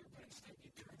for a year, but instead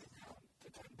you turned it down to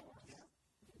Dunbar.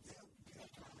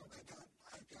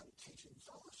 I got a teaching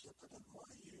fellowship at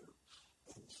NYU,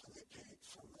 and so they paid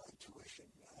for my tuition.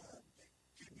 They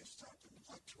gave me a stipend of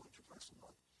like $200 a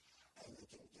month, and they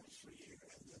did it for a year,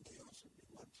 and then they offered me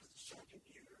one for the second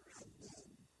year, and then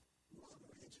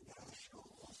Rotary International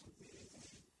offered me a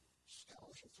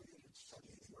scholarship for you to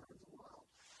study anywhere in the world,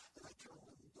 and I turned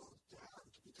them both down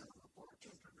to become a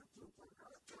bartender and a brew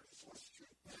burger on 34th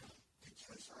Street,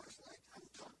 because I was like, I'm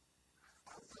done.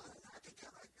 I'm not an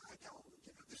academic. I don't,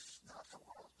 this is not the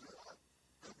world that I'm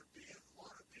going to be in,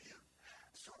 want to be in.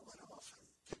 So I went off and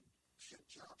did shit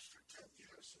jobs for 10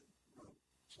 years and wrote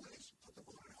plays and put them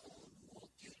on at home in the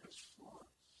mall theaters for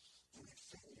the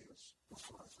next 10 years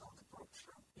before I finally broke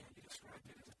through. Yeah, you described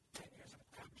it as 10 years of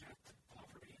abject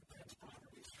poverty, intense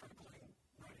poverty, struggling,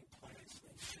 writing plays,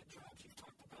 and shit jobs. You've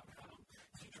talked about how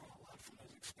you draw a lot from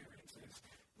those experiences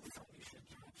from these shit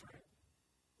jobs, right?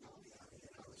 Oh, yeah,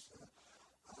 I was a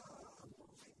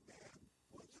moving man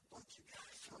with a bunch of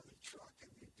guys on the truck,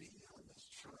 and we'd be on this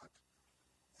truck,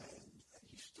 and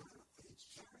you started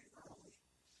very early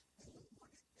in the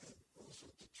morning, and also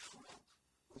the truck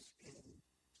was in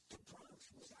the Bronx,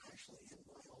 was actually in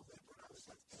my old neighborhood. I was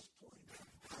at this point,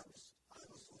 I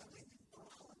was living in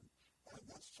Brooklyn, and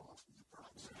that's far from the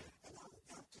Bronx, and I would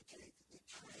have to take the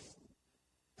train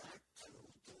back to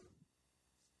the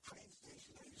train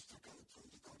station I used to go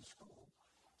to school,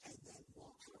 and then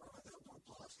walk around over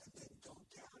blocks, and then go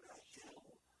down a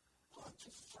hill onto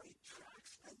freight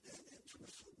tracks, and then into a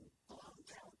certain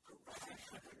bombed-out garage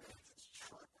where this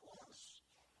truck was.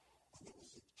 And there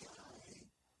was a guy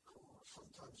who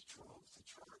sometimes drove the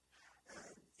truck,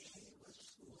 and he was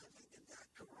living in that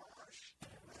garage.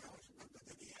 And I always remember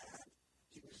that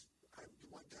he was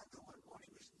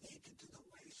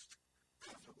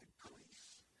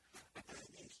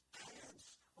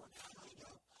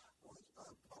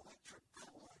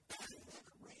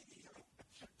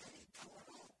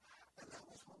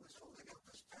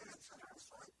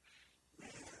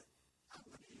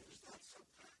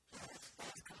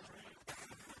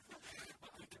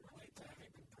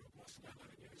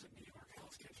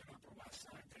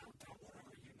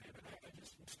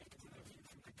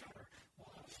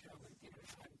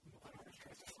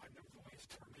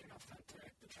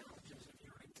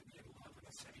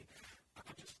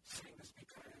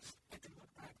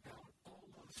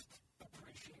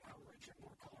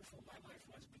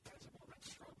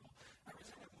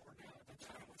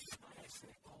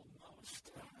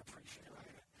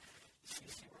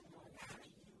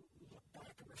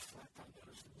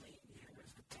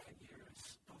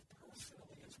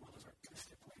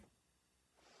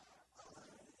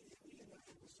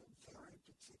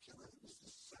it was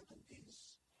the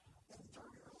 70s and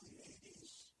very early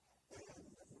 80s, and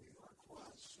New York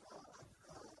was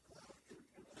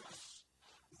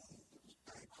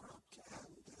bankrupt,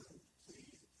 and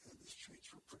the streets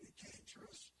were pretty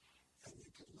dangerous, and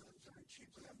you could live very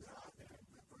cheaply. I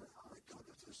remember I would go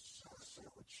to this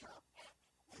sandwich shop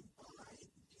and buy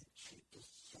the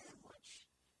cheapest sandwich,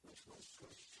 which was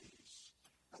Swiss cheese.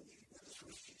 And you get a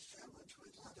Swiss cheese sandwich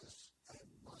with lettuce and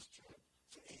mustard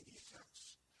for 80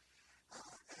 cents.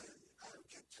 And I would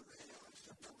get tomatoes,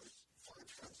 and there was 5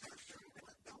 cents extra.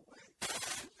 No way.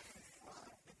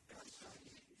 So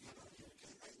you'd eat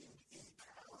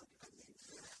out in the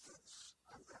existence.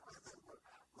 I remember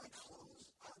my clothes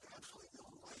had absolutely no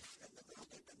life in them.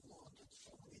 They've been laundered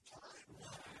so many times.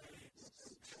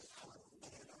 It just hung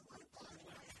dead on my body.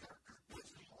 My haircut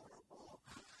was horrible.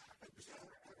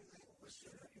 Everything was,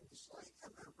 it was like, I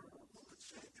remember a woman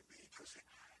saying to me, because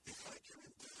it's like you're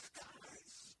in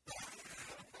disguise.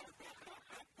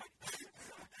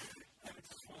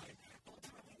 That's fine.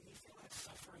 Ultimately, do you feel like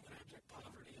suffering and abject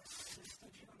poverty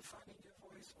assisted you in finding your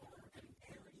voice or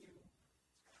impaired you?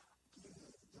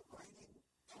 The writing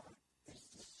part is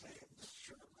the same. The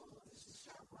struggle is the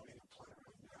same. I'm writing a play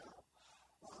right now,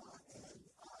 and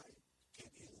I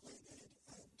get elated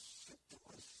and sick to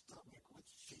my stomach with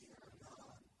fear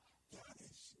that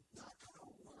it's not going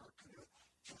to work.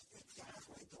 Just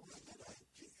exactly the way that I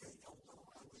did, although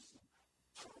I was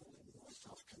totally more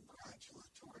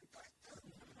self-congratulatory back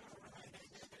then.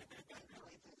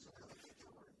 Really, things that I think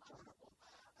were incredible.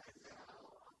 And now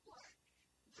I'm like,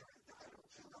 I don't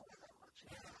feel that way that much.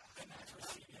 And that's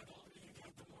what you get older, you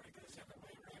get the more it goes the other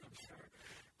way around, I'm sure.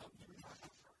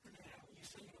 Now, you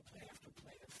say you play after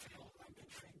play that failed. I'm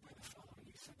intrigued by the following.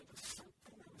 You said there was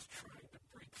something I was trying to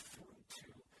break through to,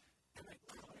 and I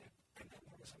got it, and then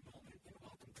there was a moment in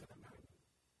Welcome to the Moon.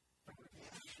 I wonder if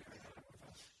you could share that with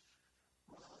us.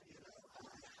 Well,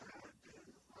 I had been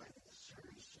writing a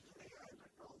series of I had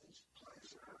written all these plays.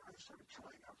 I started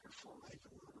trying out before I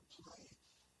even wrote a play.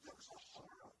 There was a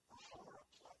horror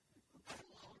play.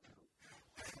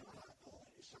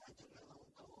 So I did a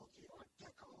little called the Art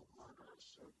Deco murder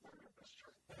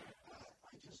mystery.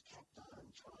 I just kept on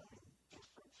trying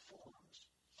different forms.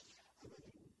 I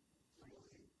didn't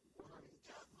really worry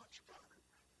that much about it,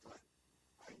 but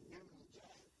I knew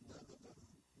that none of them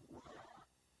were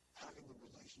having the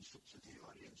relationships with the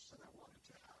audience that I wanted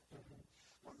to have.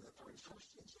 One of the very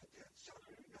first things I did,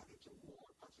 Saturday Night at the War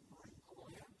of the Marine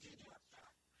Corps, did have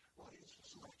that. Audience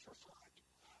was electrified.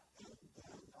 And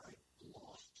then I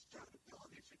lost that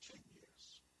ability for 10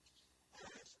 years.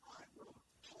 As I wrote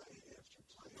play after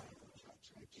play, I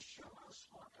tried to show how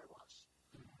smart I was.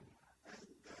 And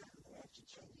then after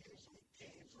 10 years, I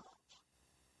gave up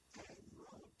and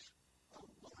wrote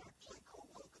what I play called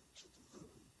Welcome to the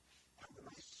Moon. And when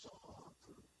I saw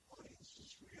the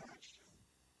audience's reaction,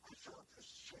 I felt this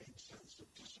strange sense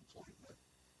of disappointment.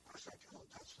 I was like, oh,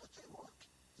 that's what they want,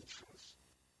 the truth.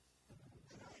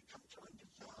 And I come to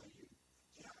undervalue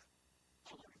that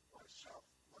part of myself,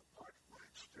 what part of my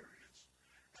experience.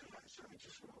 And so I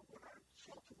just wrote what I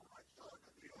felt and what I thought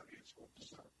that the audience would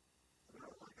deserve. And I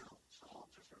was like, oh, it's a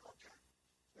whole different, okay.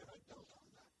 And I built on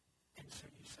that. And so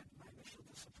you said my initial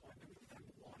disappointment with them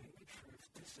wanting the truth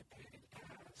dissipated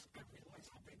as I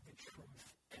realized how big the truth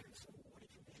is. So what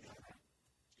did you mean by that?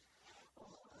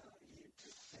 Well, you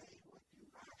just say what you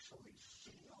actually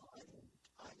feel.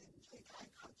 I didn't think I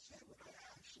could say what I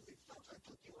actually felt. I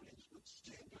thought the audience would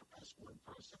stand up as one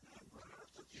person and run out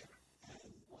of the theater. And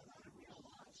when I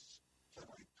realized that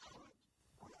I could,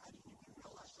 I didn't even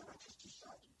realize that I just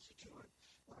decided to do it.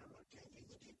 When I wrote Gaming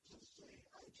the Deep Blue Sea,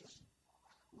 I just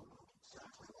wrote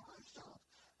exactly what I felt.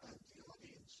 And the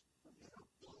audience,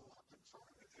 blew up in front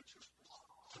of it. They just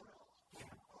thrilled.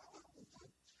 And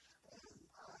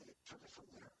I took it from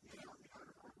there.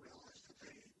 I realized that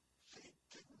they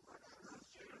didn't run out of the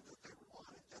theater that they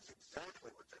wanted. That's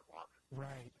exactly what they wanted.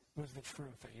 Right. It was the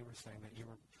truth that you were saying, that you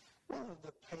were... Well,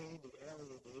 the pain, the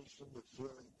alienation, the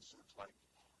feelings of like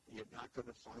you're not going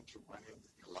to find your way and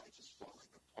that your life is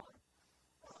falling apart.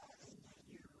 And that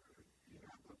you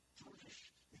have a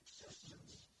brutish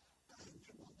existence and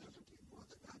it will never be more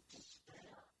than that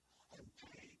despair and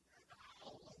pain and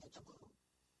howling at the moon.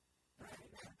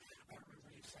 Right. I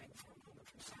remember you saying for a moment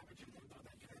from Savage and Limbo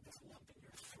that you had this lump in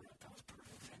your throat that was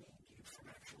preventing you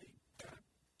from actually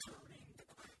turning the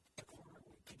corner.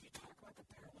 Could you talk about the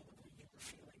parallel of what you were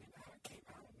feeling and how it came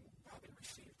out and how they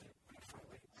received it when it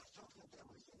finally... I felt that there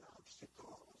was an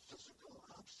obstacle, a physical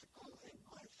obstacle in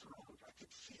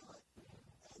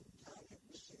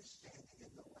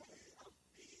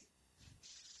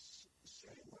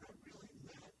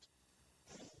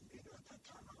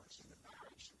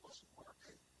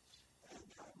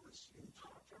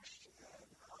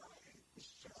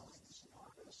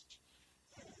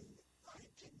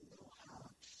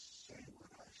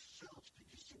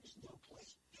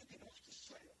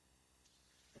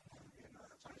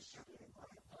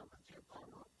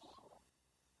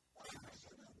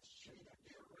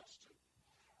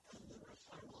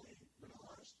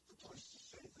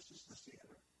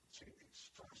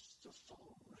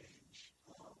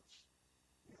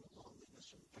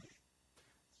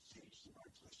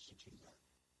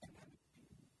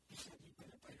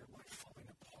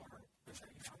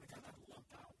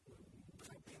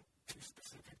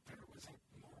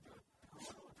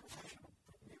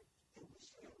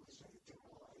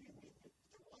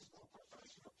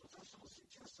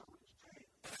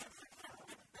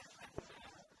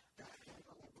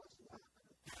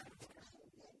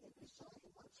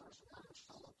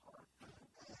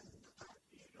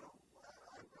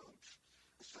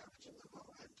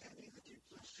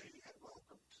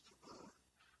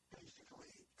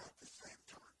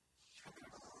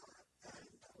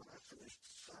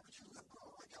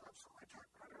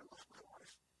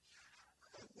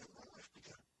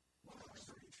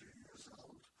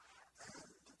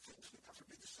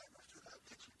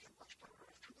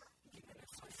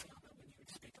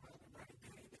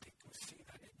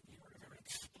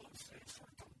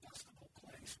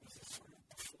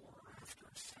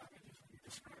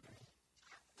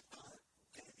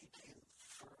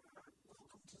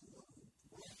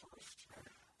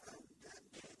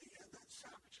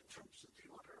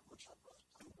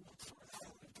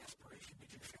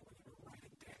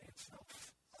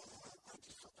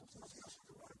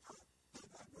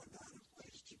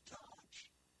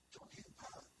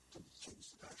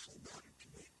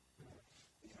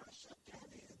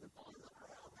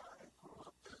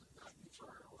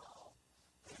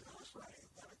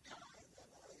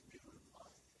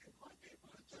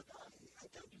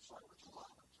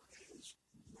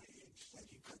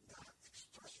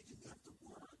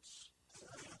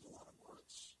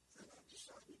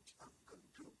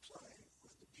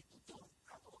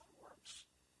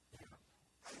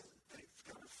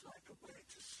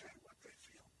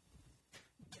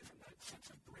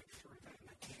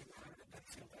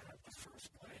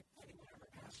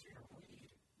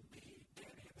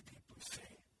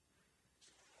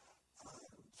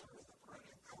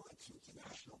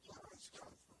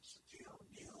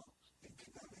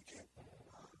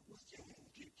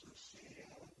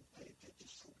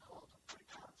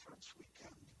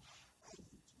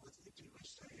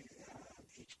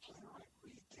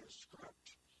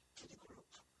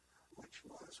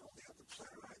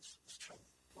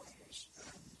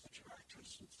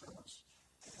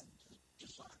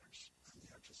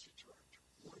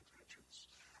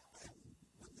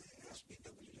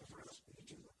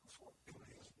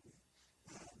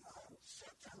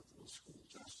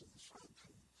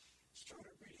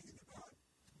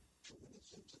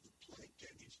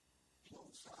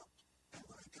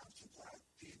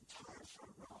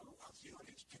the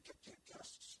audience pick up their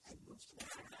desks and move them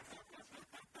around.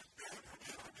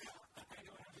 I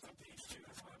know I have some page too,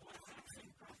 that's why I'm laughing.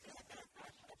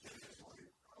 Usually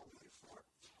only four.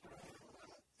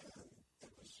 And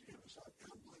it was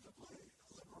unbelievably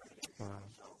liberating. Wow. And I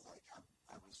felt like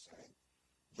I was saying,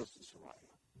 this is who I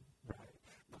am. Right.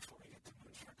 Before we get to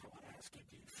Moonstruck, I want to ask you,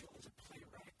 do you feel as a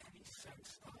playwright any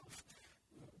sense of,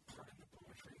 pardon the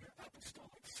poetry,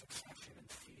 apostolic succession in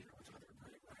theater with other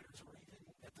great writers, or even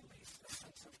at the least a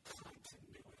sense of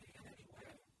continuity in any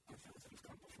way with those that have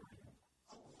come before you?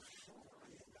 Oh, sure.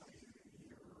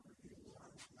 You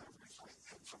learn from everything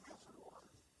and from everyone.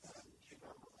 And,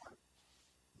 I've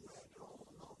read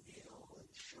O'Neill and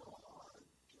Shaw and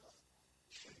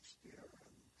Shakespeare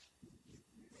and,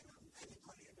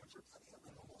 anybody and everybody. I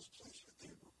mean, almost plays with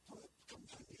they put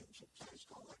compendiums of plays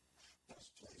called like Best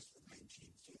Plays of the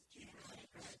 1950s.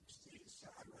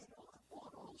 I read all of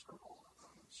those.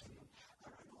 And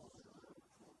I read all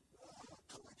the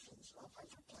collections of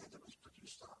every play that was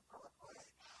produced on Broadway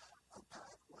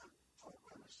back when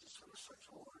Broadway was this sort of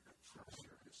social organ for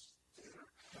serious theater.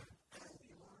 And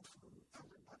you learn from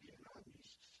everybody, and you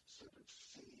sort of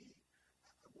see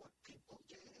what people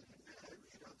did,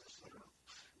 and the sort of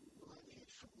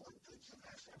lineage from one thing to the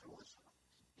next. Every once in a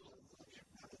blue moon, you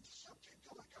run into something to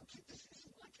like, okay, this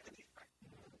isn't like anything.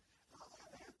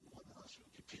 And one of those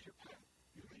would be Peter Pan.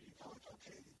 You go like,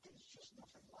 okay, there's just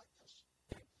nothing like this.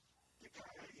 The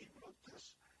guy, he wrote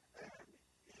this, and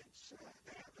it's,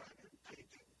 they have that in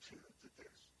painting too, that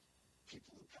there's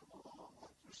people who come along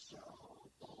like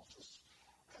Rousseau, Balthus,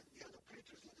 and the other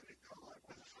painters look at it and go like,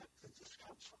 where the fuck did this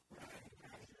come from? Right.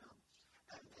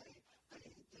 And they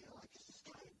like, is this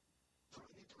guy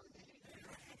Brady?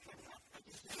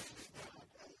 Is this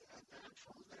a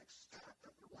natural next step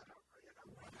and whatever,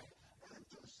 And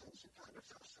those things are kind of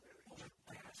fascinating. Well,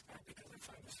 I ask that because I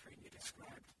find the screen you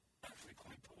described actually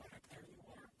quite poetic. There you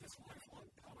are, this lifelong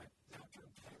poet, now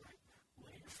turned playwright.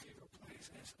 One of your favorite plays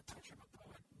is A Touch of a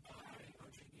Poet by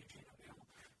Eugene O'Neill.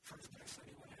 First place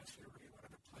anyone asks you to read one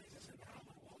of the plays is in the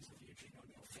Howlin' Walls of Eugene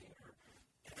O'Neill Theater.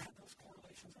 And had those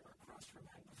correlations ever crossed your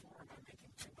mind before? Am I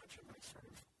making too much of my sort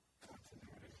of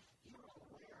continuity? You're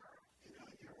aware of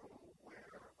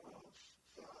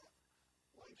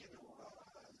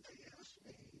they asked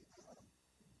me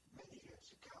many years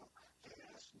ago, they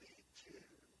asked me to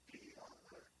be on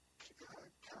the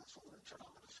council of the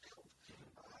Dramatists Guild.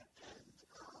 And I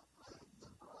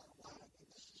remember applying, and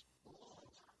this is a long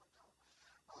time ago,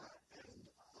 and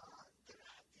they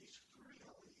had these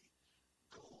really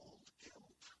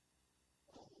gold-gilt,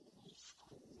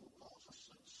 old-school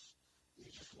offices. You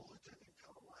just looked at it and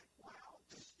go like, wow,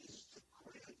 this is the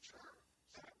grandeur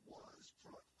that was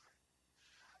Broadway.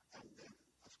 And then,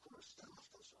 of course, they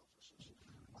left those offices.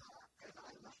 And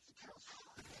I left the council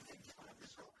at the time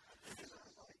as well, because I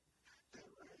was like, they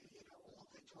were, all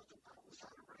they talked about was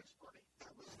how to raise money.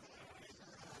 That was it.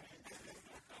 And then,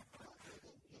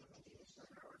 many years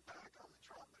later, I was back on the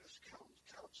Dramatists Guild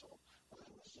Council when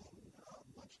it was in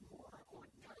much more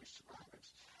ordinary surroundings.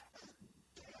 And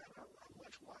they had a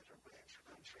much wider range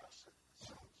of interests.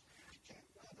 So it became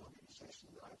an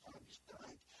organization that I found that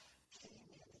I came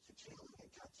in at the tail end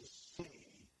and got to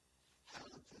see how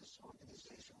this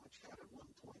organization, which had at one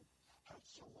point had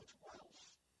so much wealth,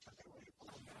 that they were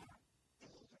able to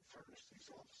build and furnish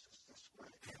these offices this way.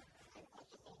 And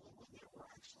ultimately, when they were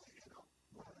actually,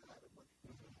 running out of money.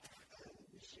 And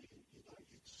you see,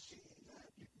 you'd see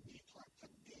that you'd meet like the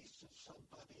niece of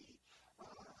somebody. I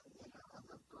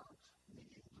remember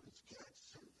meeting Ruth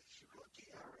Getz, and she wrote The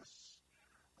Heiress,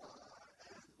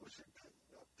 and which had been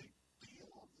a big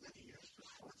deal many years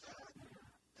before that.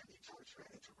 And he talks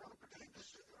right into Robert Amos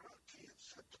and wrote Tea and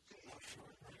Sympathy.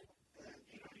 And,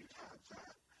 you'd have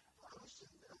that. I was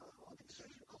in an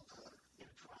organization called the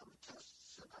New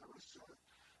Dramatists, and I was,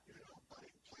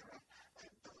 budding playwright.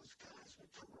 And those guys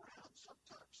would come around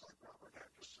sometimes, like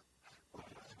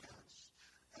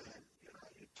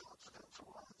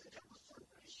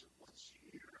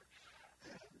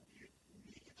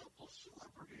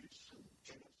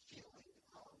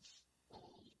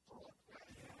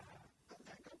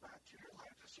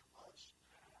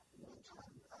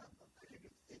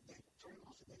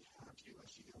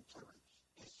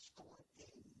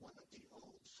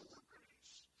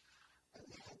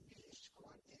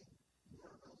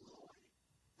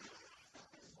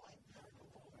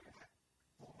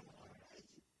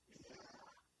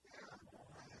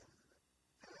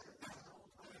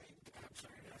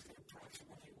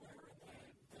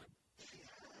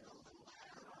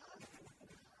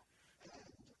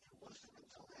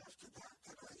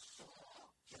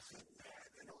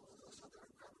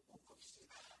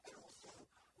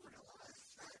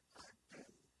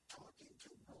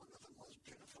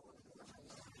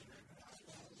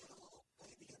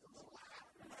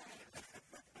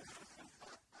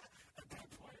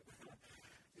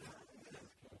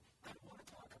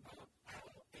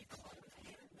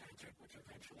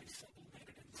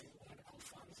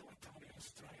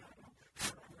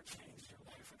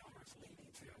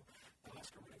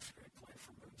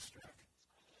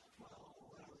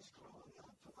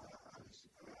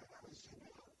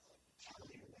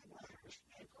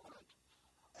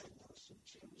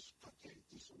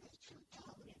sort of two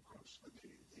dominant groups with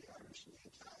the Irish and the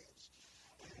Italians.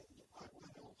 And I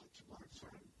went over to my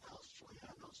friend Al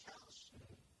Troiano's house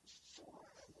and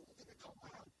we were going to go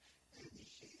out, and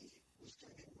he was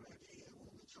getting ready, and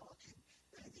we were talking,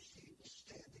 and he was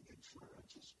standing in front of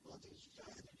his mother's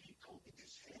vanity, combing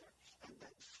his hair, and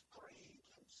then sprayed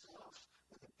himself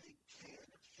with a big can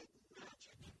of Hidden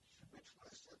Magic, which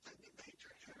was that then you made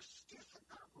your hair stiff and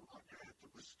not long, and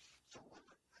it was for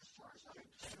women, as far as I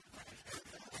understand.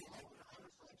 I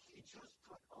was like, he just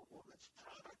put a woman's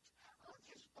product on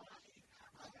his body.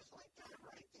 I was like, that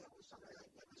right there was something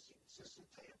I'd never seen since the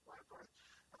day of my birth.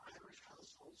 Irish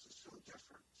households are so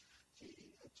different. The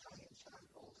Italians had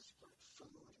all this good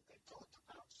food, and they talked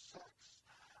about sex,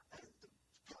 and the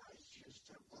guys used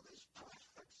their mother's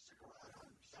products to go out on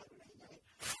Saturday night.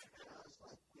 And I was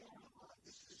like, yeah,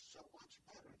 this is so much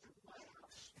better than my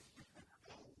house.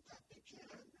 And that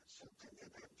began something that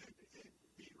ended in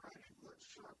me writing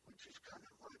Woodstock, which is kind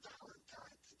of my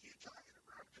Valentine to the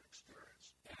Italian-American experience.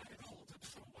 Yeah, it holds up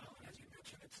so well, and as you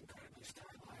mentioned, it's incredibly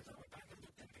stylized. I went back and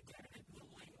looked at it again, and the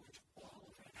language, all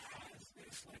of it has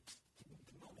this, like,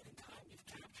 the moment in time you've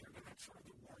captured, and that's sort of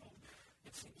the world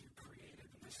it seems you created.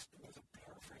 And this was a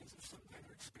paraphrase of some kind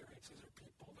of experiences or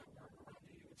people that were around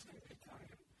you. It's like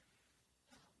Italian.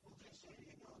 Well, they say,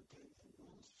 the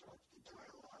Woodstock, the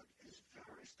dialogue is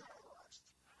very stylized,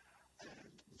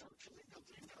 and virtually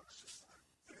nobody notices that.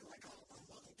 They're like, oh, my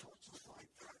mother talks just like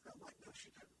that. I'm like, no, she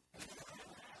didn't.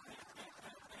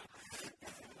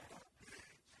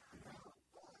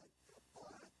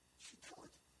 But she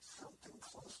talked something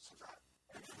close to that.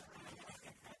 There's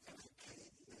a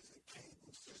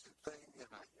cadence, there's a thing,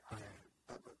 and I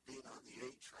remember being on the A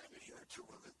train and hearing two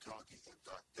women talking and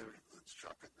thought, there it was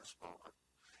struck in this moment.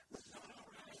 This is what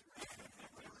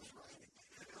I was writing,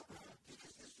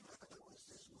 because there was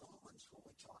these moments where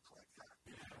we talk like that.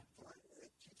 But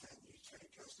then you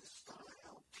take as a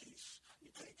style piece, you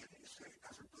take it and you say,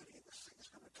 everybody in this thing is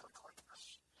going to talk like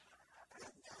this.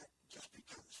 And that just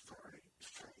becomes very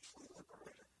strangely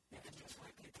liberating. Yeah, and just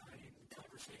like the Italian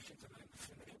conversations and then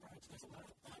in the neighborhoods, there's a lot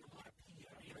of PA,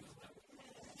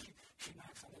 she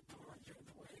knocks on the door, you're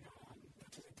the way on,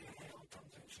 to the day,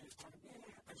 comes in, she's talking,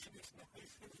 and she makes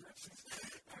noises,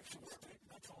 actually,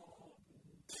 that's all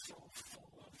so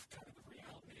full of kind of the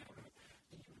reality of it.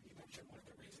 You mentioned one of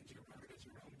the reasons you wrote it is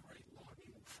your own great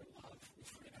longing for love.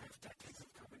 3.5 decades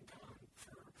have come and gone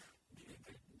for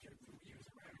you as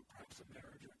a writer, perhaps a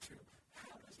marriage or two.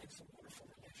 How does in some wonderful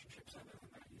relationships other than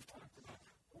that you've talked about,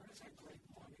 where does that great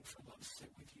longing for love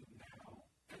sit with you now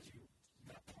as you,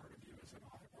 that part of you as an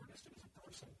artist and as a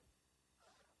person?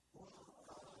 Well,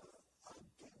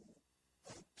 I've been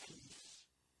at peace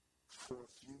for a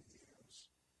few years,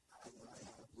 and I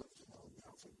have lived alone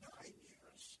now for 9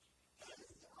 years,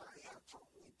 and I have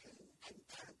probably been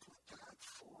content with that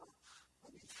for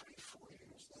maybe 3-4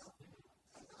 years now,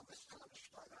 and I'm astonished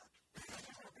by that.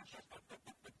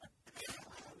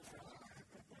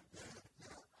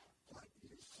 But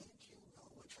you think you know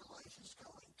what your life is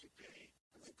going to be,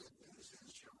 and the good news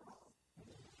is you're wrong.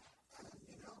 And,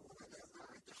 when I got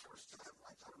married the first time,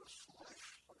 I thought it was for life.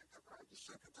 When I got married the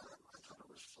second time, I thought it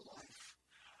was for life.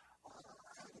 I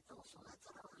had a girlfriend, I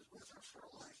thought I was with her for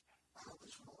life. I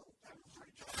was wrong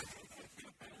every time. It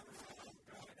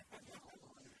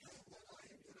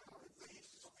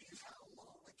amazes how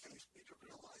long it takes me to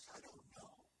realize I don't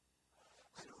know.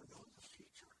 I don't know the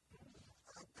future.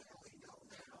 I barely know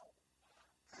now.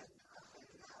 And I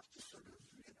have to sort of,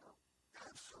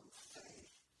 have some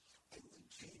faith in the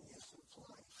genius of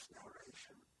life's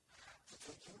narration to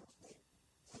take care of me.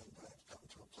 And I've come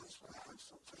to a place where I have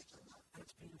some faith in that.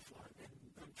 That's beautiful. And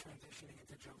I'm transitioning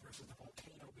into Joe versus the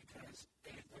Volcano because,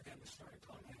 again, the story of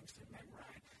Tom Hanks and Meg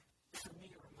Ryan, for me,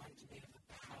 it reminds me of the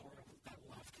power that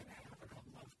love can have and how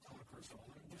love conquers all.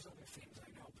 I mean, there's other things I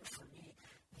know, but for me,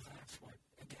 that's what,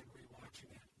 again,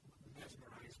 rewatching it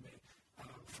mesmerized me.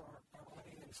 For our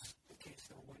audience, in case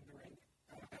they're wondering,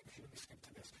 actually, let me skip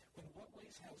to this. In what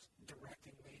ways has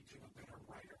directing made you a better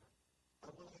writer?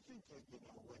 Well, I think that,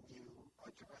 when you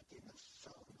are directing a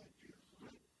film that you've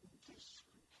written, the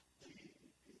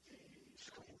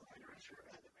screenwriter is your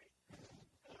enemy.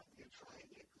 And you're trying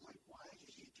to, why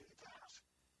did he do that?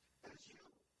 As you.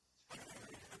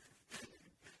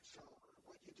 So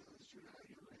what you do is you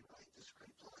rewrite the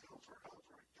screenplay over and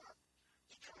over again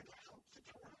to try to help the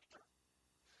director.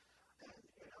 And,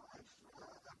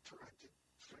 I've directed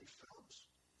 3 films,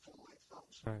 full-length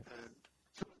films. Right. And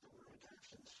 2 of them were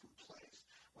adaptations from plays,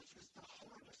 which was the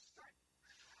hardest thing.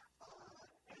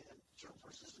 And Joe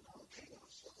versus the Volcano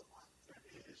is the other one.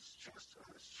 It is just a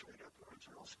straight-up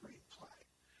original screenplay.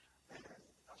 And,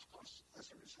 of course, as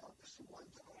answer is obviously one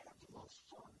that I have the most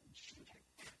fun shooting.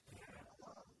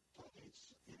 But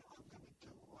it's, I'm going to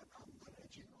do what I'm going to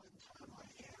do and tie my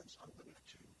hands. I'm going to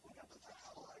do whatever the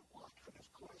hell I want. And of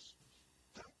course,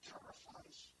 that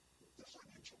terrifies the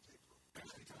financial people.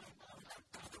 Every time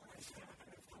otherwise,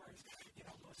 and of course,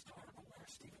 most are aware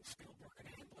Steven Spielberg and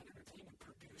Amblin Entertainment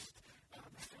produced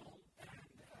the film, and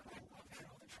I love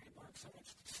how the trademarks of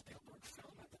its Spielberg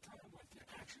film at the time with the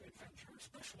action-adventure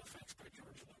special effects by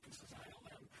George Lucas's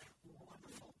ILM,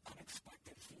 wonderful,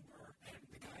 unexpected humor, and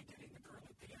the guy getting the girl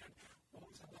at the end. What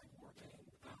was it like working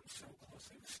so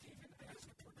closely with Steven as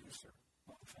the producer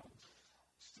of the film?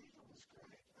 Steven was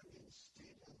great. I mean,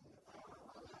 Steven,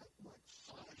 I had like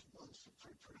 5 months of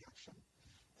pre-production,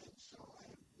 and so I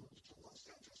moved to Los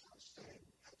Angeles. I was staying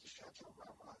at the Chateau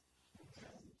Marmont,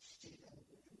 and Steven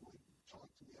would talk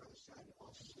to me on the side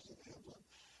offices in Amblin,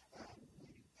 and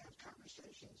we'd have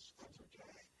conversations every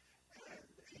day. And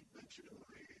he'd mention a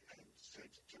movie and say,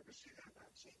 "Did you ever see that?" And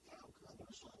I'd say, "No, because I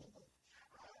never saw it."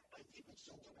 And he would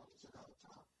send it over to the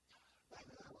hotel. And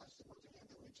then I watched the movie, and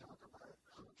then we talk about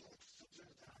who gets to do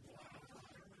that.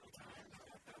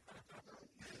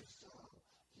 And so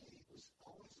he was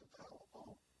always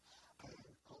available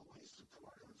and always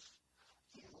supportive.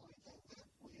 The only thing that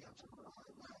we ever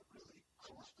really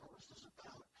crossed over was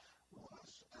about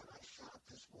was, and I shot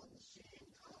this one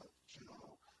scene of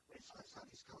Joe, where he finds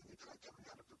out he's going to die coming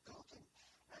out of a building,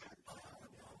 and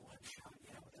one shot,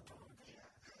 and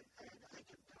I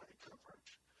didn't have any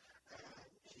coverage.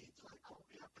 And he called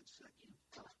me up and said,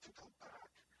 "You've got to go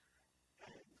back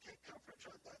and get coverage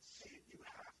on that scene. You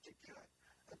have to get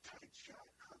a tight shot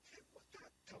of him with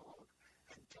that dog,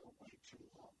 and don't wait too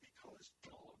long because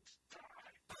dogs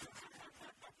die."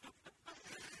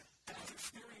 That's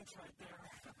experience right there.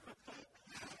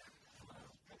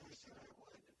 And I said I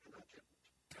would, and I didn't.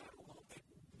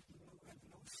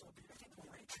 So beautiful.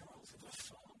 Ray Charles in the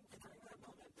song during that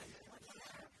moment,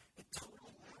 it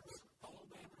totally lands all the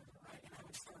way over, right? And how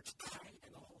it starts tight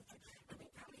and the whole thing. I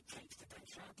mean, how many takes did that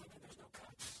shot give? And there's no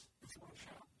cuts. It's one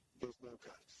shot.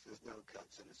 There's no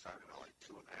cuts, and it's, I don't know, like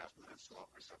 2.5 minutes long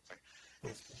or something.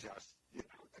 It's just, the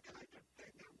guy that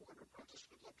Warner Brothers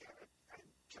would look at it and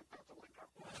jump out the window.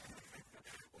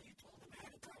 Well, you told them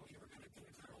ahead of time what you were going to do.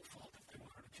 It's their own fault if they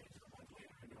wanted to change their mind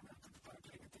later. I know that the fact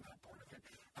that they're not part of it.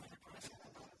 Another question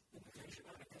about innovation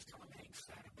on it, as Tom Hanks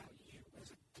said about you as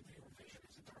a vision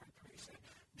as a director. He said,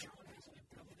 John has an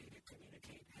ability to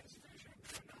communicate his vision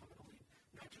phenomenally,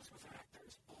 not just with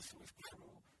actors, also with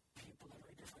crew, people,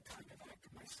 every different kind of actor,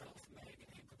 myself, Meg,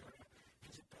 and Hank Pagoda.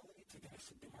 His ability to get us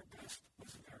to do our best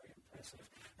was very impressive.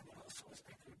 And it also was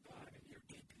echoed by your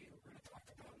debut, we're going to talk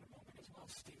about in a moment as well,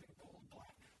 Stephen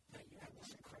Goldblatt, that you have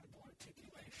this incredible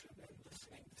articulation. And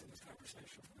listening to this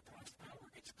conversation for the past hour,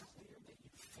 it's clear that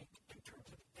you think in terms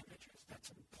of images. That's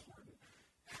important.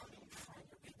 How do you find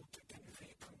you're able to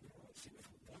convey congruency with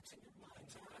what's in your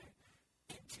mind's eye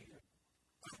into your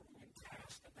crew and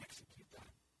cast and execute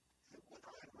that? When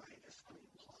I write a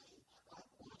screenplay, I'm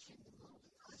watching the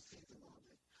movie. I see the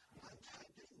movie. I'm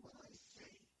typing what I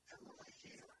see and what I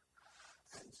hear.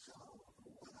 And so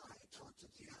when I talk to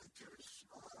the actors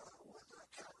or the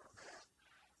cameraman,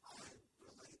 I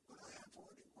relate what I have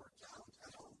already worked out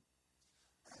at home.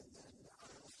 And then I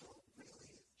also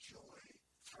really enjoy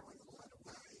throwing a lot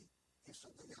away if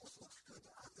something else looks good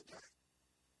on the day.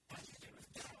 As you do with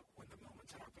doubt when the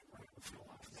moments happen, right? With your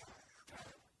life.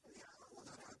 Well,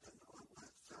 that happened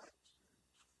with that.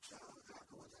 That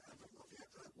happened with every movie I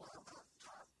did. Wild Mountain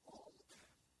Time, all.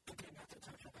 Again, not to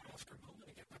touch on that Oscar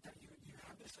moment again, but that you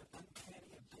have this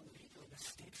uncanny ability when the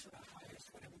stakes are the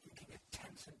highest, when everything can get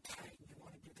tense and tight, and you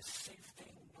want to do the safe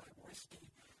thing, not risky.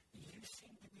 You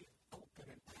seem to be open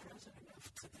and present enough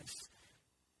to this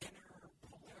inner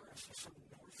Polaris or some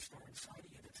North Star inside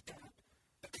of you that's got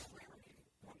a clarity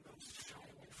when those shy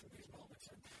away from these moments.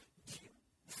 And do you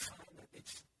find that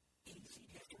it's easy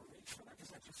to get to reach for that? Is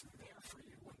that just there for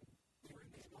you when you're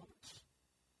in these moments?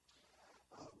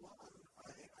 Well, I'm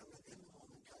an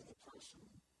in-the-moment kind of person.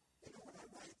 When I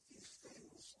write these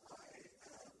things, I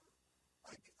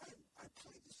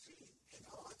play the scene.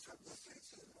 Let's say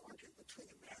it's an argument between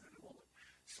a man and a woman.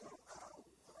 So I'll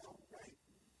write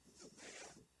the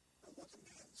man and what the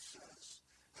man says,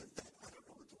 and then I don't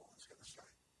know what the woman's going to say.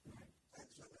 And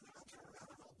so then I'll turn around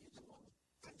and I'll be the woman,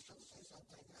 and she'll say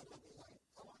something, and I'll be like,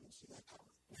 "Oh, I didn't see that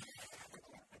coming."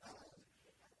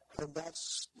 And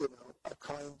that's, a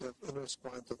kind of inner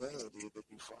spontaneity that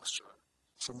you foster.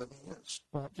 for many years.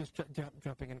 Well, just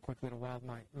jumping in quickly to Wild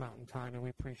Mountain Thyme, and we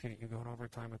appreciate you going over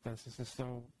time with us. This is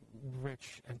so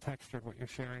rich and textured, what you're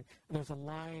sharing. There's a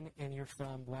line in your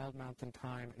film, Wild Mountain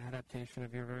Thyme, an adaptation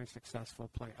of your very successful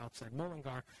play Outside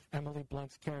Mullingar. Emily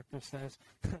Blunt's character says,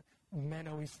 men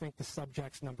always think the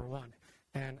subject's number one.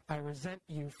 And I resent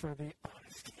you for the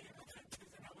honesty of that,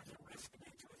 because that was a risk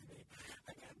made with me.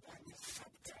 Again, that is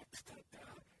subtext that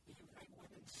you write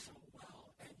women so well,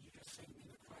 and you just say me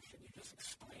the question, you just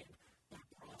explain that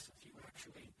process. You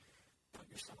actually put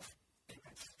yourself in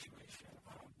that situation.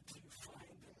 Do you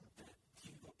find that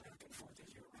you go back and forth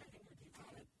as you're writing, or do you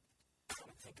kind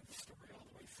of think of the story all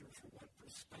the way through from one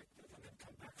perspective and then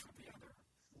come back from the other?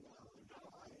 No,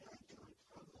 I do it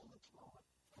from moment to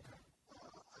moment. Okay.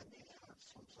 I may have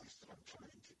some place that I'm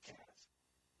trying to get,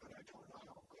 but I don't know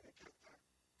how I'm going to get there.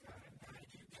 And how did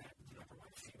you get the number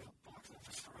one female box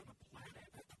office star on the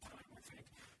planet at the time, I think,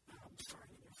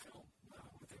 starting in your film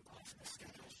with Impossible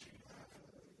Schedules? She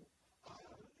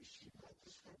read the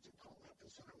script and called up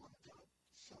and said, I want to do it.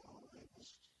 So it was,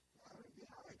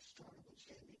 I started with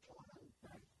Jamie Dornan,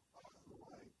 who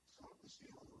I thought was the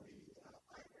only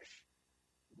Irish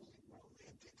really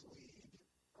romantic lead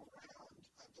around.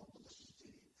 I thought, well,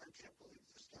 I can't believe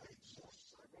this guy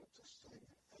exists. I wrote this thing,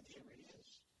 and here he is.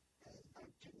 And I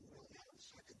didn't really have a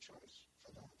second choice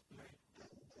for that. Right. And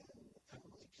then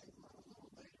Emily came on a little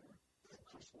later, and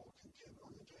Chris Walken came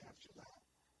on the day after that.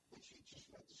 And she just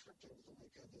read the script over the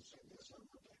weekend and said, yes, on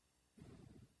Monday.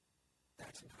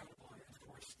 That's incredible. And of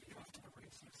course, you have to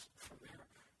erase this from there.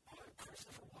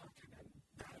 Christopher Walken and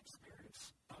that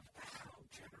experience of how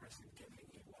generous and giving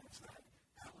he was,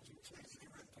 how would you expect to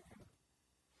write to him?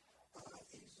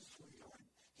 He's a sweetheart.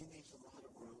 He needs a lot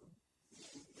of room.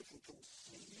 If he can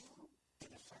see you,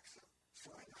 it affects him.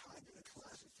 Trying to hide in a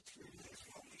closet for 3 days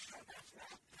while he's trying to ask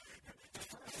that. The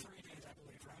first 3 days, I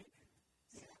believe, right?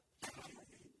 Yeah.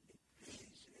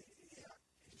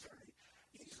 He's very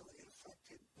easily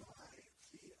affected by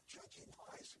the judging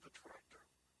eyes of a director.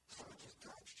 So I just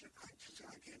dodged it.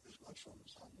 I gave as much room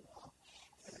as I knew.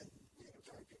 And we had a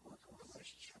very good working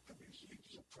relationship. I mean,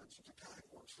 he's a principal guy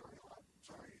who works very hard and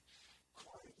very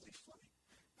quietly funny.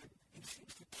 And he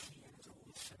seems to key in as a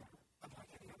listener,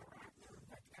 unlike any other actor.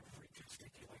 Like every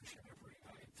gesticulation, every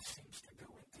eye seems to go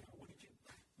into. What did you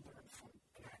learn from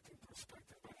an acting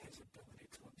perspective about his ability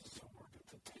to absorb and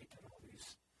to take in all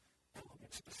these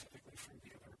elements, specifically from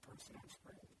the other person on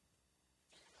screen?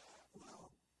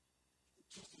 Well,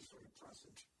 just he's very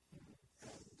present.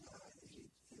 And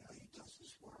he does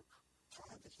his work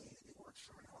privately, and he works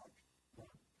very hard. The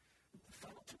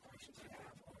final two questions I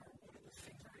have are, what are the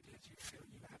things or ideas you feel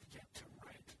you have yet to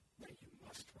write that you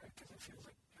must write? Because it feels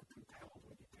like you're compelled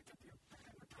when you pick up your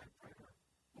pen or typewriter.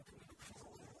 What can we look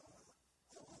forward to?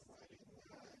 I'm writing,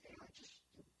 I'm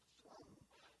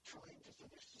trying to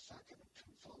finish the second of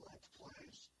 2 full-length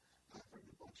plays. I've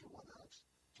written a bunch of one-outs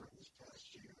during this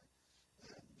past year.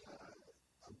 And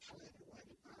I'm trying to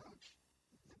write about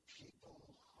the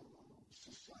people who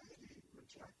society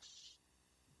rejects.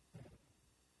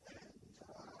 And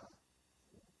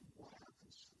what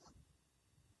happens to them?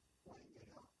 When,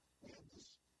 we have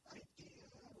this idea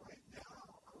right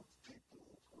now of people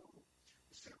who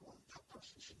say, well, that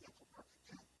person should never work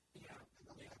again. Yeah. And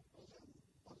I'm like,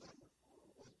 well then,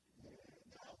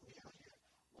 now we are here.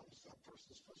 What is that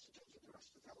person supposed to do for the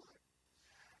rest of their life?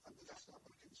 I mean, that's not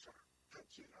my concern.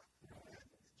 That's, and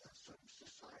that's sort of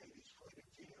society's point of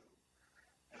view.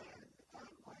 And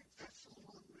I'm like, that's a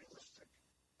little unrealistic.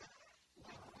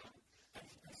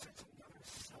 That's another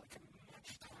much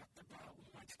talked about,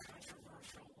 much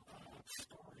controversial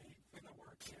story in the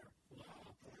works here.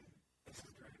 Wow. This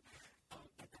is great.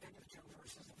 At the end of Joe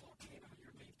versus the Volcano,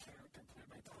 your lead character, played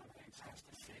by Tom Hanks, has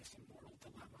to face a mortal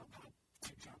dilemma about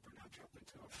to jump or not jump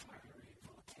into a fiery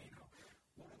volcano.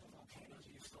 What are the volcanoes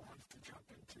you still have to jump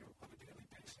into on a daily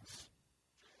basis?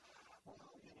 Well,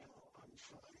 I'm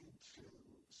trying to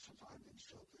survive in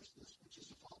show business, which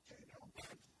is a volcano.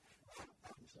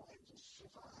 I'm trying to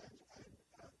survive,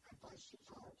 and by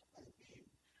survive, I mean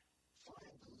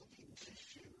find the living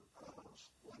tissue of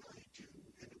what I do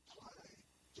in a play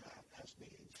that has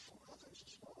meaning for others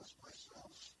as well as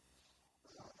myself.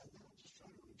 And then I'm just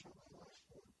trying to enjoy my life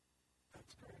more.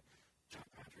 That's great. John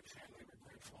Patrick Shanley, we're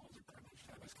grateful. It was a privilege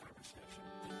to have this conversation.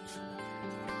 Thank you so much.